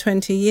cancer was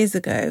 20 years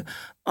ago.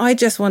 I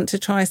just want to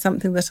try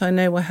something that I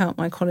know will help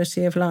my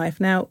quality of life.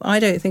 Now, I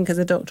don't think as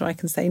a doctor I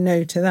can say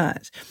no to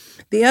that.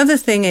 The other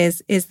thing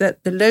is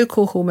that the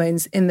local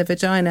hormones in the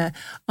vagina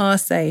are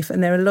safe,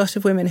 and there are a lot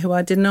of women who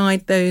are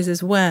denied those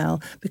as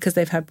well because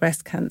they've had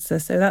breast cancer.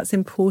 So that's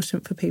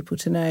important for people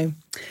to know.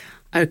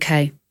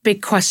 Okay,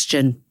 big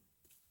question.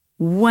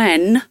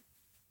 When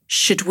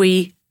should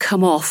we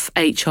come off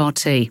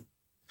HRT?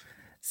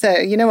 So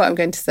you know what I'm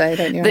going to say,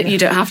 don't you? That you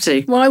don't have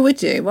to. Why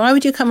would you? Why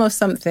would you come off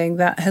something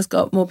that has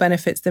got more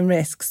benefits than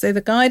risks? So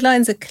the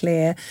guidelines are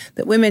clear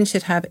that women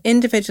should have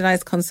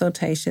individualised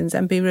consultations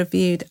and be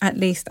reviewed at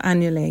least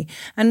annually,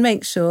 and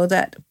make sure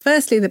that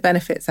firstly the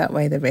benefits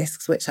outweigh the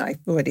risks, which I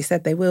already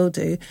said they will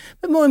do,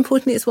 but more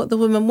importantly it's what the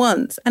woman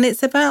wants, and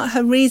it's about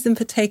her reason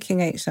for taking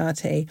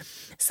HRT.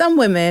 Some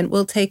women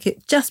will take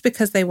it just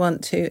because they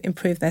want to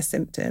improve their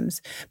symptoms,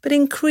 but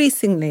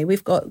increasingly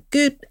we've got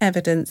good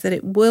evidence that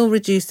it will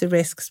reduce the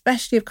risk,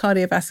 especially of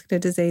cardiovascular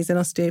disease and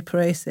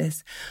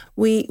osteoporosis.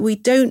 We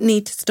don't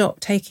need to stop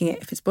taking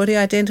it if it's body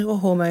identical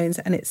hormones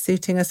and it's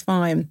suiting us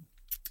fine.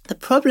 The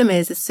problem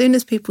is, as soon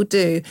as people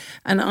do,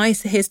 and I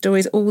hear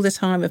stories all the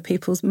time of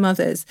people's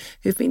mothers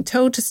who've been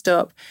told to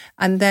stop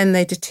and then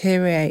they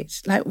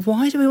deteriorate. Like,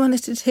 why do we want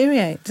to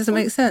deteriorate? Doesn't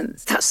make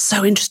sense. That's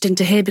so interesting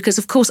to hear because,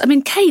 of course, I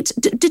mean, Kate,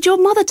 did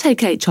your mother take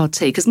HRT?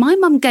 Because my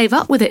mum gave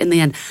up with it in the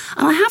end.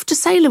 And I have to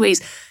say,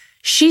 Louise,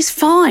 she's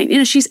fine. You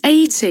know, she's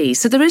 80.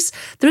 So there is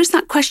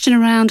that question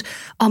around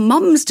our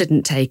mums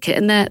didn't take it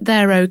and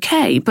they're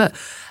okay. But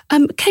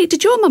Kate,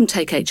 did your mum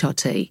take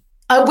HRT?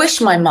 I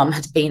wish my mum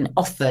had been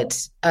offered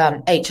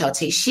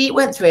HRT. She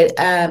went through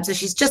it. So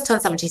she's just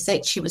turned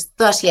 76. She was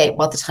 38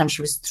 by the time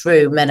she was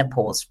through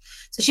menopause.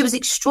 So she was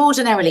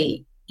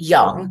extraordinarily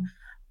young.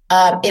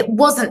 It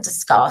wasn't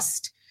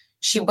discussed.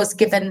 She was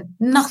given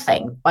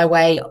nothing by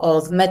way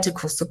of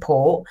medical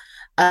support.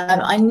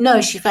 I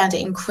know she found it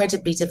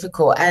incredibly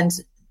difficult, and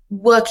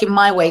working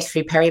my way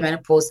through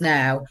perimenopause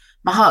now,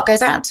 my heart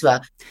goes out to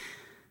her.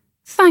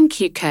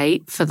 Thank you,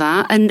 Kate, for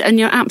that. And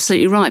you're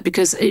absolutely right,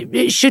 because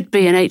it should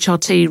be an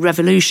HRT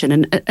revolution.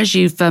 And as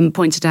you've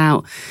pointed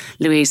out,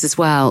 Louise, as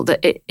well,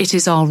 that it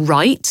is our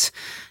right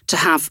to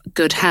have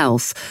good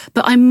health.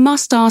 But I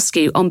must ask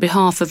you, on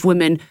behalf of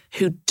women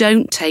who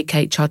don't take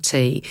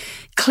HRT,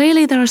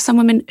 clearly there are some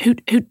women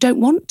who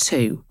don't want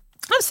to.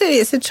 Absolutely,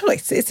 it's a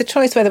choice. It's a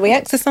choice whether we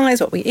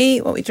exercise, what we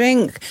eat, what we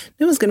drink.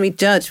 No one's going to be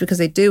judged because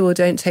they do or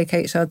don't take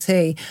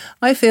HRT.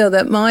 I feel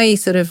that my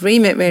sort of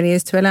remit really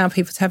is to allow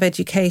people to have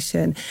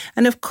education.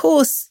 And of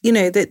course, you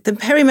know, the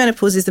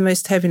perimenopause is the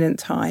most turbulent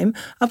time.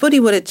 Our body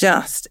will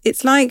adjust.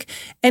 It's like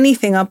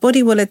anything. Our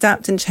body will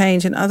adapt and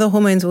change and other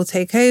hormones will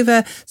take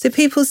over. So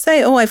people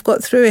say, oh, I've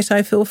got through it,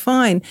 I feel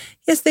fine.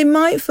 Yes, they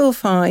might feel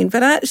fine,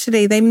 but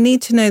actually they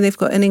need to know they've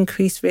got an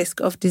increased risk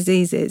of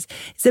diseases.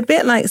 It's a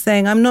bit like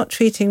saying, I'm not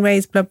treating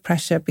raised blood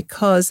pressure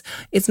because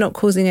it's not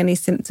causing any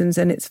symptoms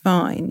and it's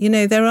fine. You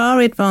know, there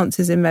are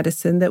advances in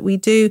medicine that we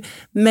do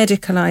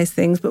medicalize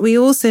things, but we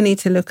also need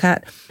to look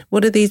at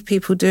what are these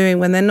people doing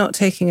when they're not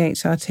taking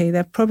HRT.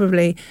 They're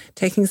probably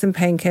taking some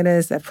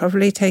painkillers. They're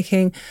probably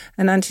taking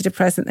an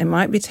antidepressant. They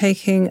might be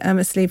taking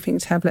a sleeping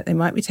tablet. They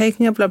might be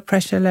taking a blood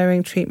pressure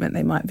lowering treatment.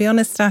 They might be on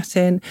a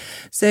statin.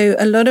 So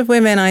a lot of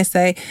women they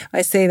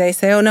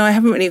say, oh no, I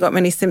haven't really got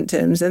many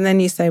symptoms. And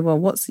then you say, well,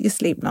 what's your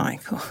sleep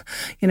like? Or,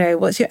 you know,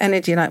 what's your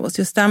energy like? What's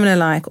your stamina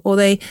like? Or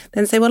they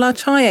then say, well, I'll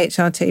try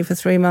HRT for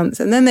 3 months.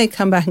 And then they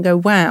come back and go,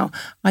 wow,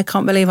 I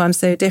can't believe I'm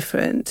so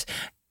different.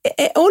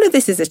 All of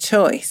this is a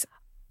choice.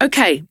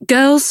 Okay,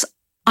 girls,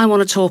 I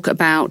want to talk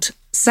about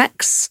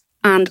sex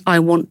and I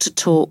want to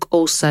talk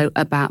also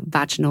about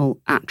vaginal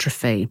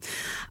atrophy.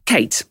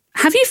 Kate,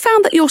 have you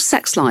found that your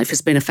sex life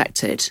has been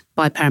affected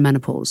by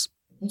perimenopause?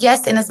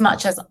 Yes, in as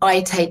much as I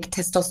take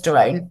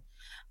testosterone,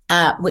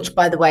 which,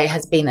 by the way,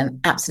 has been an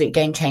absolute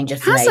game changer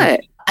for me. Has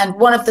it? And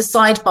one of the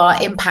sidebar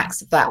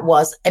impacts of that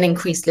was an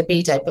increased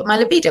libido. But my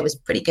libido was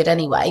pretty good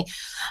anyway.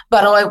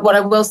 But what I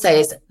will say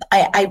is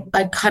I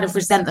kind of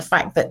resent the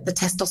fact that the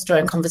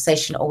testosterone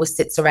conversation always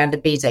sits around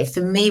libido.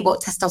 For me,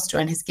 what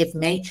testosterone has given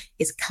me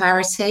is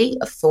clarity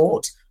of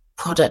thought,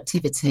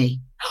 productivity.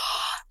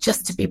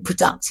 Just to be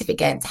productive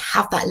again, to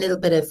have that little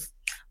bit of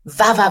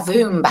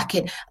va-va-voom back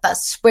in, that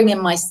spring in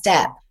my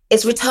step.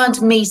 it's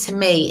returned me to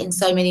me in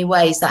so many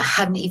ways that I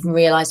hadn't even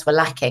realised were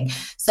lacking.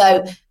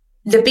 So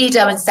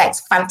libido and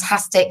sex,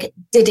 fantastic.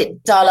 Did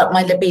it dial up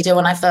my libido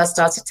when I first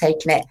started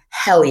taking it?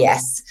 Hell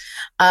yes.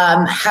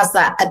 Has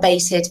that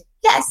abated?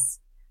 Yes.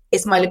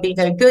 Is my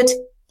libido good?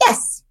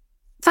 Yes.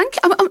 Thank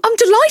you. I'm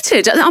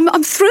delighted.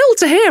 I'm thrilled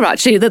to hear,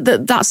 actually,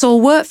 that that's all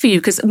worked for you,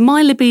 because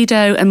my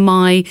libido and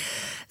my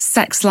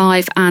sex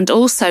life, and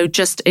also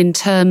just in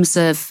terms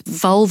of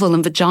vulval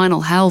and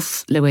vaginal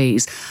health,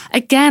 Louise,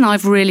 again,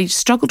 I've really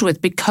struggled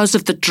with because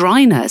of the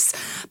dryness.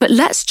 But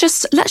let's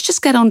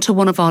just get on to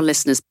one of our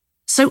listeners.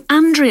 So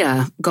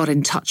Andrea got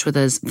in touch with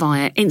us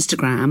via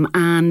Instagram,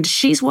 and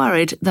she's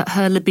worried that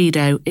her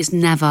libido is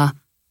never,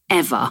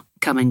 ever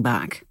coming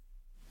back.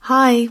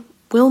 Hi,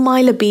 will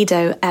my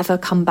libido ever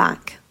come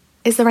back?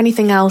 Is there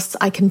anything else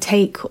I can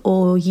take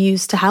or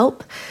use to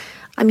help?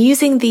 I'm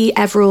using the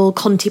Everil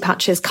Conti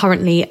patches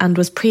currently and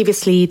was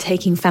previously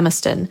taking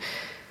Femiston.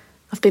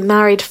 I've been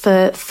married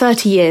for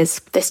 30 years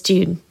this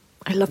June.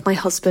 I love my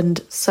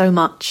husband so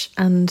much,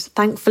 and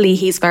thankfully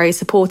he's very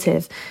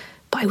supportive,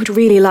 but I would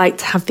really like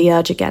to have the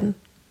urge again.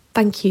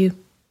 Thank you.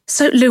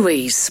 So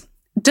Louise,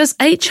 does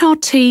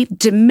HRT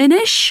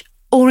diminish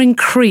or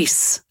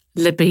increase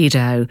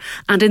libido?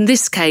 And in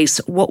this case,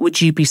 what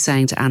would you be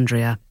saying to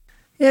Andrea?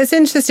 Yeah, it's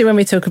interesting when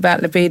we talk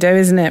about libido,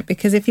 isn't it?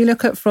 Because if you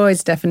look at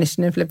Freud's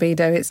definition of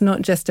libido, it's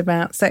not just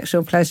about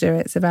sexual pleasure,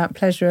 it's about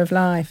pleasure of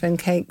life. And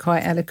Kate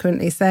quite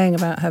eloquently saying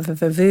about her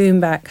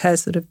vavoom back, her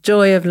sort of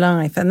joy of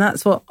life. And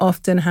that's what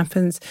often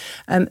happens,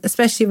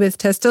 especially with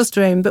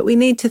testosterone. But we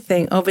need to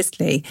think,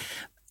 obviously,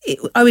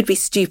 I would be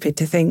stupid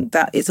to think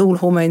that it's all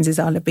hormones is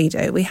our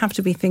libido. We have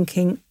to be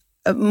thinking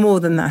more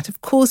than that.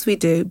 Of course we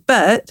do.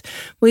 But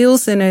we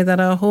also know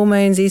that our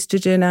hormones,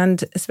 estrogen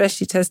and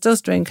especially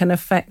testosterone, can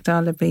affect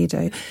our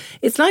libido.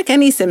 It's like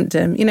any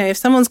symptom. You know, if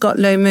someone's got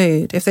low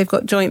mood, if they've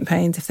got joint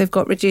pains, if they've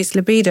got reduced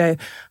libido,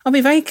 I'll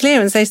be very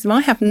clear and say to them, I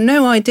have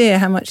no idea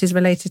how much is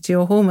related to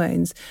your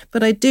hormones,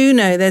 but I do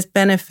know there's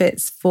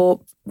benefits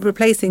for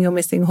replacing your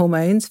missing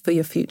hormones for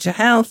your future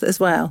health as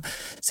well.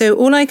 So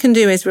all I can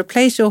do is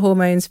replace your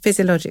hormones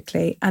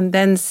physiologically and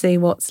then see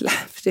what's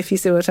left, if you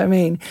see what I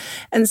mean.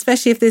 And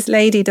especially if this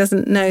lady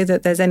doesn't know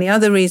that there's any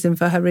other reason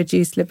for her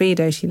reduced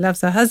libido, she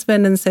loves her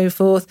husband and so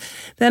forth,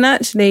 then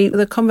actually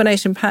the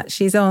combination patch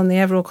she's on, the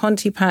Everil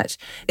Conti patch,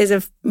 is a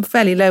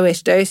fairly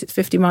lowish dose. It's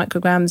 50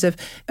 micrograms of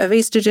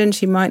estrogen.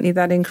 She might need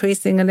that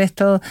increasing a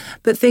little.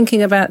 But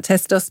thinking about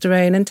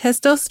testosterone, and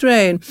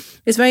testosterone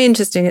is very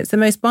interesting. It's the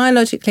most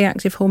biologically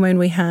active hormone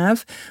we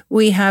have.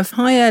 We have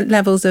higher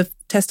levels of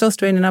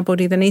testosterone in our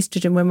body than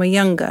estrogen when we're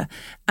younger,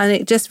 and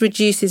it just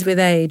reduces with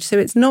age. So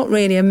it's not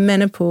really a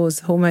menopause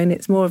hormone,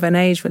 it's more of an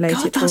age-related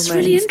hormone. That's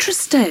really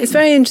interesting. It's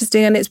very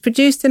interesting, and it's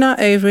produced in our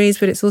ovaries,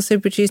 but it's also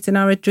produced in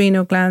our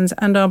adrenal glands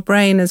and our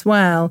brain as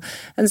well.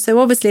 And so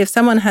obviously if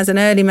someone has an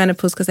early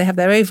menopause because they have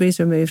their ovaries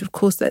removed, of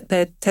course that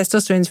their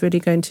testosterone is really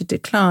going to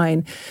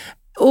decline.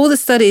 All the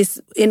studies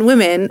in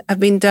women have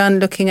been done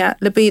looking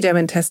at libido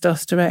and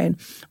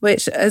testosterone,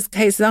 which as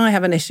cases I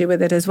have an issue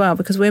with it as well,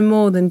 because we're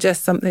more than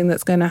just something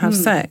that's going to have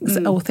sex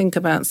or think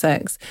about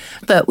sex.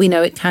 But we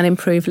know it can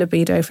improve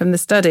libido from the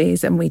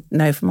studies, and we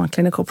know from our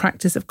clinical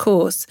practice, of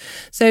course.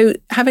 So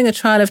having a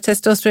trial of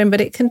testosterone,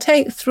 but it can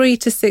take 3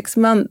 to 6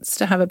 months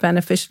to have a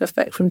beneficial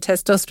effect from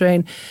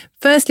testosterone.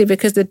 Firstly,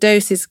 because the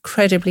dose is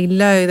incredibly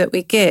low that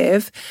we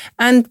give,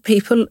 and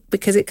people,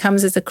 because it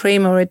comes as a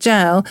cream or a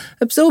gel,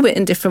 absorb it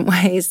in different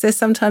ways. So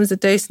sometimes the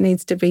dose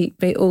needs to be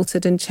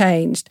altered and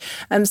changed.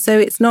 So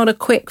it's not a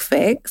quick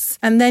fix.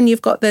 And then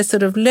you've got this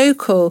sort of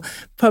local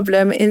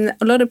problem in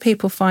a lot of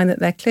people find that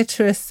their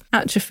clitoris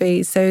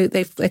atrophies, so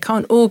they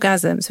can't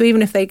orgasm. So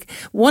even if they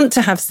want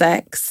to have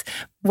sex,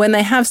 when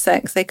they have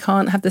sex, they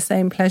can't have the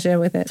same pleasure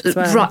with it as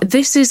well. Right.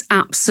 This is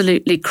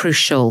absolutely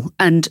crucial.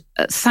 And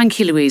thank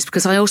you, Louise,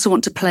 because I also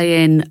want to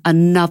play in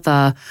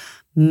another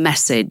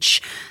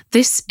message.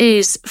 This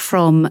is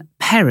from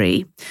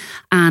Perry,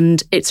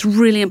 and it's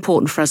really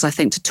important for us, I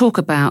think, to talk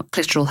about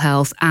clitoral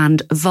health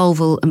and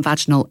vulval and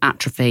vaginal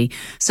atrophy.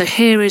 So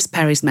here is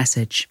Perry's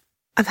message.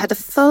 I've had a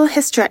full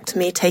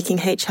hysterectomy taking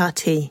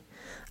HRT.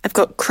 I've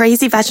got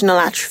crazy vaginal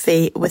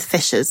atrophy with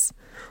fissures,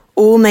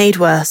 all made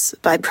worse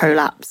by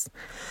prolapse,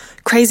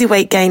 crazy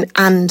weight gain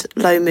and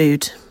low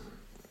mood.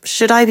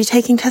 Should I be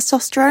taking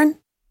testosterone?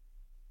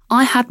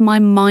 I had my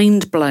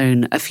mind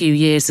blown a few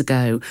years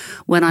ago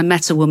when I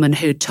met a woman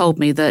who told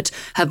me that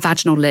her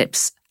vaginal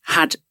lips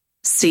had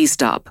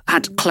seized up,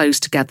 had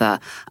closed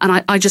together. And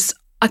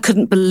I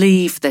couldn't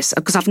believe this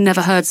because I've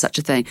never heard such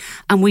a thing.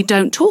 And we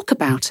don't talk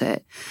about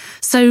it.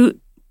 So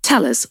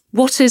tell us,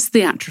 what is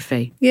the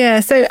atrophy? Yeah,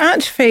 so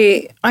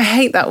atrophy, I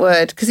hate that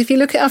word because if you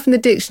look it up in the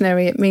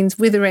dictionary, it means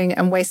withering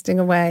and wasting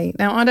away.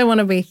 Now, I don't want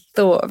to be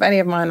thought of any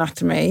of my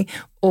anatomy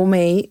or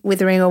me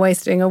withering or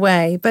wasting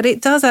away, but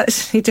it does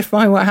actually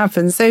define what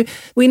happens. So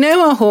we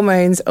know our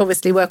hormones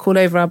obviously work all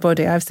over our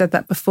body. I've said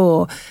that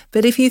before.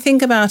 But if you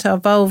think about our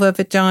vulva,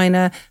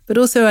 vagina, but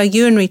also our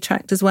urinary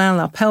tract as well,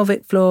 our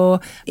pelvic floor,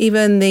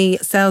 even the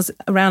cells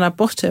around our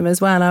bottom as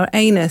well, our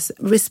anus,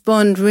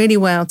 respond really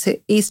well to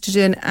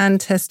estrogen and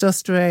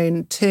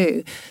testosterone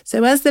too.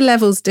 So as the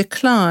levels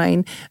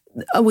decline,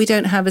 we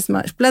don't have as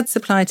much blood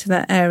supply to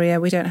that area.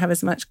 We don't have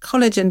as much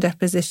collagen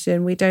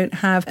deposition. We don't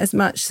have as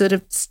much sort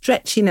of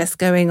stretchiness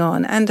going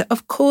on. And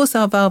of course,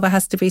 our vulva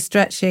has to be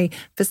stretchy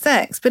for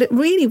sex. But it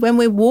really, when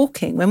we're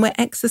walking, when we're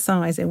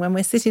exercising, when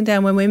we're sitting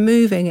down, when we're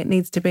moving, it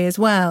needs to be as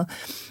well.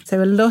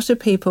 So a lot of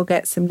people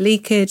get some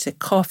leakage, a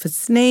cough, a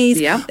sneeze.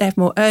 They have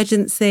more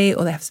urgency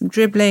or they have some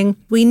dribbling.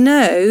 We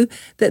know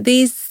that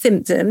these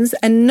symptoms,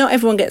 and not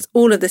everyone gets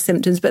all of the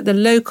symptoms, but the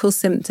local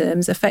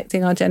symptoms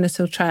affecting our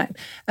genital tract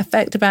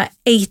affect about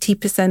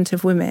 80%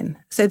 of women.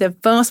 So the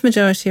vast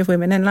majority of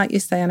women, and like you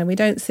say, Anna, we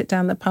don't sit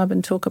down the pub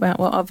and talk about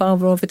what our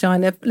vulva or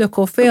vagina look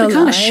or feel like. We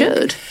kind of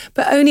should.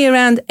 But only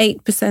around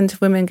 8% of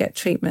women get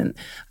treatment.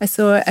 I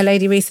saw a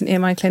lady recently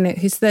in my clinic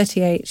who's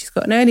 38. She's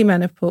got an early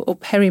menopause or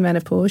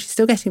perimenopause. She's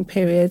still getting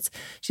periods.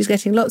 She's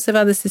getting lots of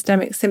other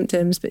systemic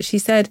symptoms, but she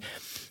said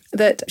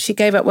that she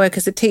gave up work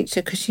as a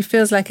teacher because she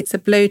feels like it's a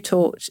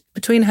blowtorch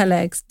between her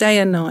legs day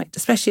and night,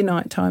 especially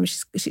night time.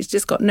 She's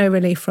just got no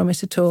relief from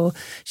it at all.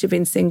 She'd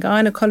been seeing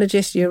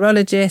gynecologists,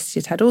 urologists.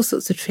 She'd had all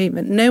sorts of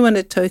treatment. No one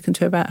had spoken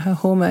to her about her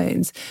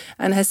hormones,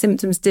 and her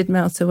symptoms did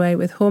melt away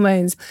with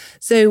hormones.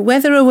 So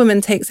whether a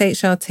woman takes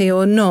HRT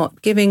or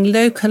not, giving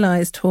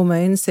localized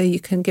hormones, so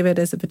you can give it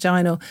as a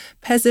vaginal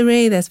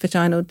pessary, there's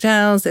vaginal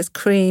gels, there's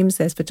creams,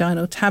 there's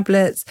vaginal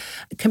tablets,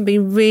 can be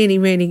really,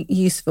 really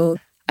useful.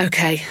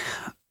 Okay.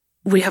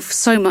 We have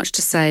so much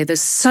to say.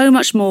 There's so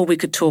much more we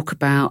could talk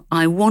about.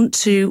 I want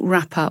to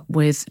wrap up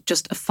with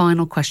just a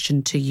final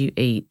question to you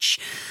each.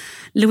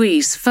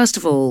 Louise, first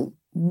of all,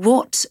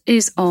 what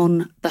is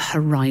on the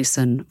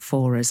horizon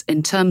for us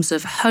in terms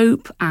of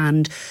hope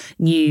and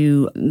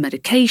new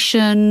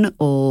medication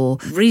or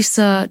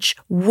research?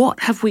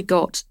 What have we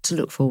got to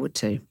look forward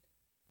to?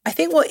 I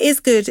think what is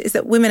good is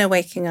that women are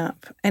waking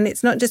up, and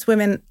it's not just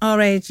women our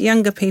age,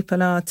 younger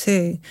people are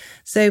too.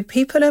 So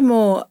people are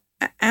more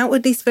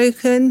outwardly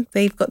spoken.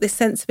 They've got this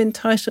sense of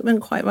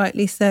entitlement, quite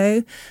rightly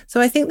so. So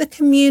I think the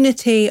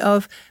community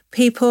of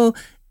people,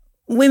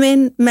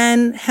 women,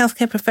 men,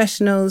 healthcare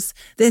professionals,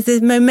 there's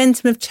this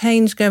momentum of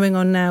change going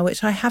on now,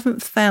 which I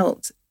haven't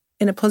felt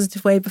in a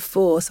positive way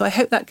before. So I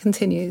hope that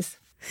continues.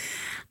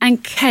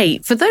 And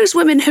Kate, for those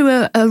women who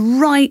are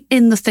right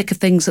in the thick of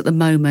things at the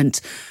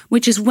moment,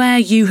 which is where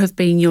you have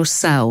been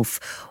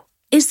yourself,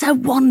 is there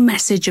one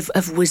message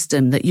of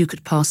wisdom that you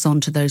could pass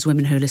on to those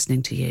women who are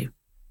listening to you?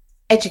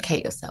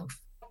 Educate yourself.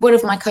 One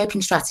of my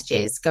coping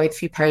strategies going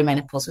through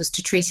perimenopause was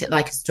to treat it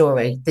like a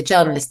story. The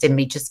journalist in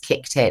me just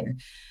kicked in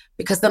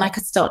because then I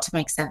could start to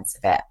make sense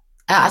of it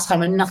at a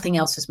time when nothing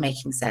else was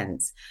making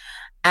sense.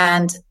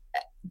 And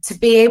to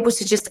be able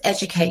to just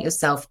educate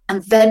yourself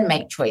and then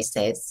make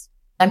choices.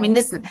 I mean,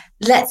 listen,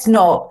 let's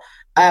not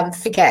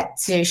forget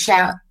to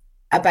shout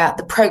about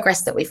the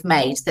progress that we've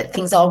made, that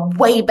things are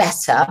way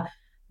better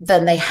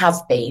than they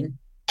have been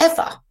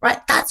ever, right?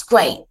 That's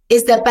great.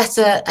 Is there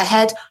better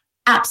ahead?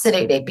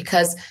 Absolutely,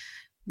 because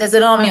there's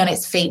an army on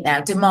its feet now,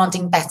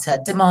 demanding better,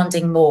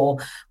 demanding more.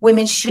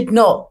 Women should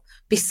not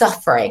be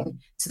suffering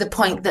to the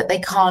point that they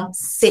can't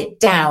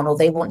sit down or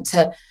they want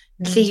to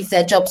leave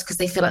their jobs because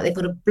they feel like they've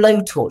got a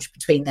blowtorch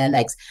between their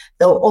legs,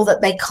 or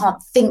that they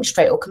can't think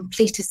straight or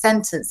complete a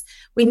sentence.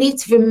 We need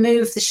to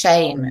remove the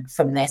shame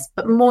from this,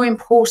 but more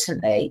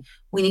importantly,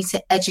 we need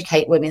to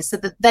educate women so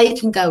that they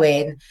can go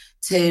in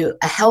to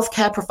a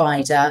healthcare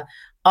provider,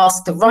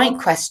 ask the right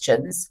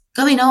questions,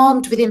 go in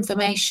armed with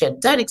information.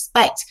 Don't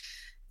expect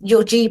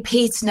your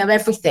GP to know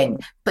everything,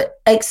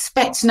 but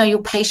expect to know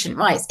your patient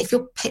rights. If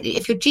your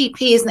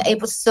GP isn't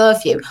able to serve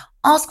you,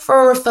 ask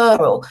for a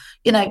referral.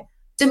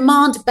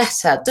 Demand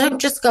better. Don't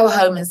just go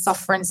home and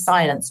suffer in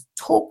silence.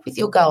 Talk with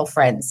your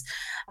girlfriends,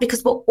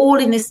 because we're all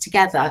in this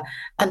together.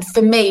 And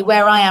for me,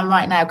 where I am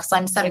right now, because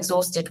I'm so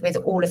exhausted with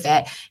all of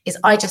it, is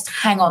I just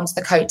hang on to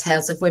the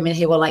coattails of women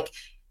who are like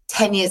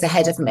 10 years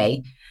ahead of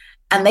me.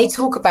 And they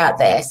talk about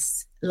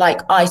this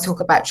like I talk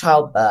about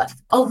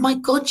childbirth. Oh my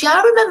God, yeah,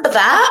 I remember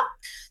that.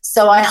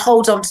 So I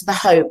hold on to the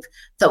hope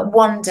that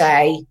one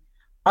day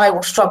I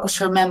will struggle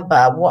to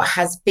remember what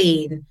has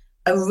been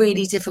a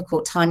really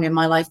difficult time in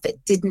my life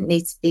that didn't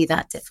need to be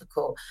that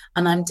difficult.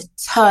 And I'm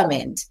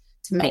determined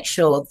to make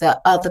sure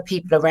that other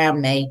people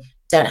around me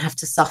don't have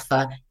to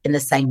suffer in the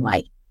same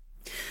way.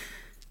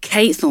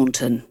 Kate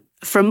Thornton,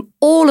 from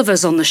all of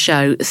us on the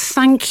show,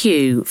 thank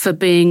you for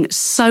being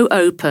so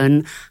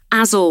open.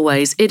 As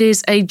always, it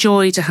is a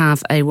joy to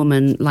have a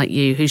woman like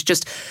you who's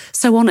just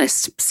so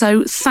honest.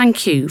 So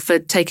thank you for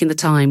taking the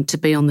time to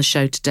be on the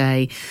show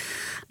today.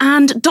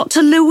 And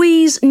Dr.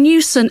 Louise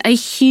Newson, a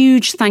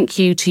huge thank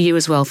you to you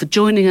as well for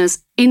joining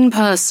us in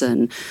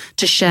person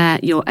to share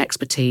your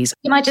expertise.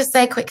 Can I just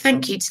say a quick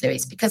thank you to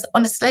Louise? Because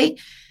honestly,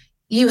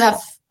 you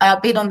have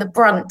been on the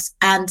brunt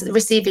and the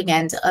receiving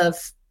end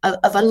of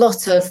a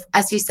lot of,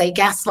 as you say,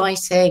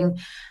 gaslighting.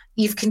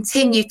 You've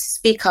continued to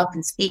speak up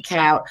and speak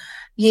out.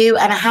 You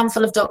and a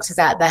handful of doctors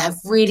out there have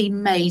really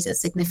made a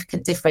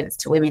significant difference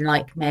to women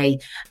like me.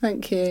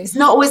 Thank you. It's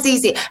not always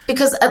easy,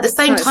 because at the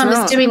same time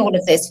as doing all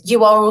of this,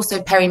 you are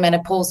also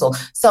perimenopausal.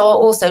 So are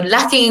also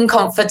lacking in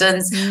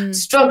confidence,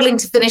 struggling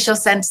to finish your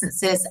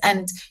sentences.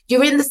 And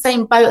you're in the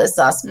same boat as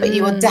us, but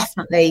you are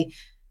definitely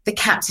the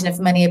captain of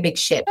many a big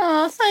ship.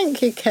 Oh,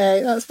 thank you,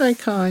 Kate. That's very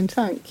kind.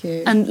 Thank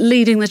you. And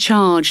leading the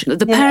charge.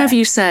 The pair of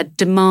you said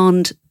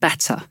demand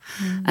better.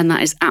 And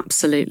that is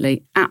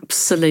absolutely,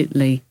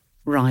 absolutely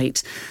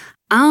right.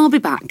 I'll be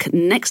back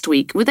next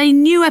week with a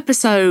new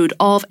episode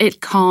of It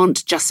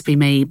Can't Just Be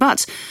Me,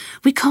 but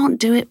we can't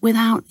do it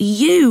without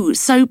you.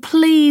 So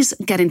please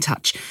get in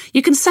touch.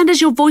 You can send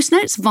us your voice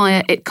notes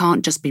via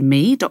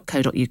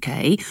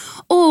itcan'tjustbeme.co.uk,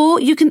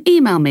 or you can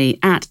email me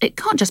at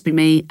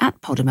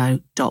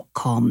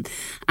itcan'tjustbeme@podimo.com.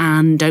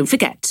 And don't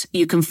forget,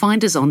 you can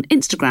find us on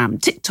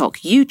Instagram, TikTok,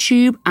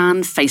 YouTube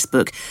and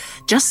Facebook.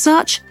 Just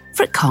search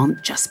for It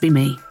Can't Just Be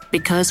Me,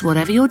 because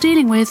whatever you're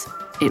dealing with,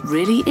 it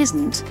really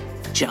isn't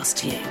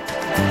just you.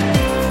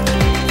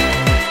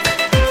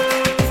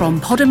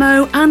 From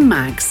Podimo and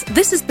Mags,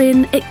 this has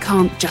been It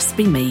Can't Just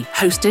Be Me,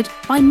 hosted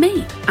by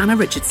me, Anna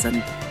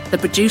Richardson. The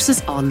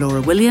producers are Laura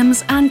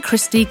Williams and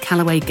Christy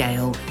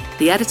Calloway-Gale.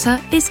 The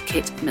editor is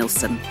Kit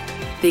Milson.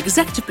 The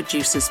executive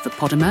producers for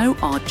Podimo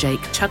are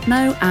Jake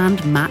Chudnow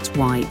and Matt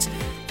White.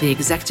 The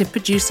executive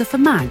producer for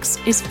Mags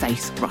is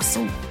Faith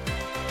Russell.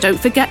 Don't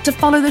forget to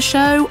follow the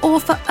show, or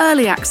for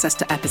early access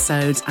to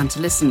episodes and to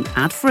listen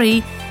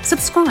ad-free,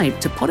 subscribe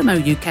to Podimo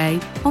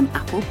UK on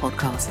Apple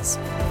Podcasts.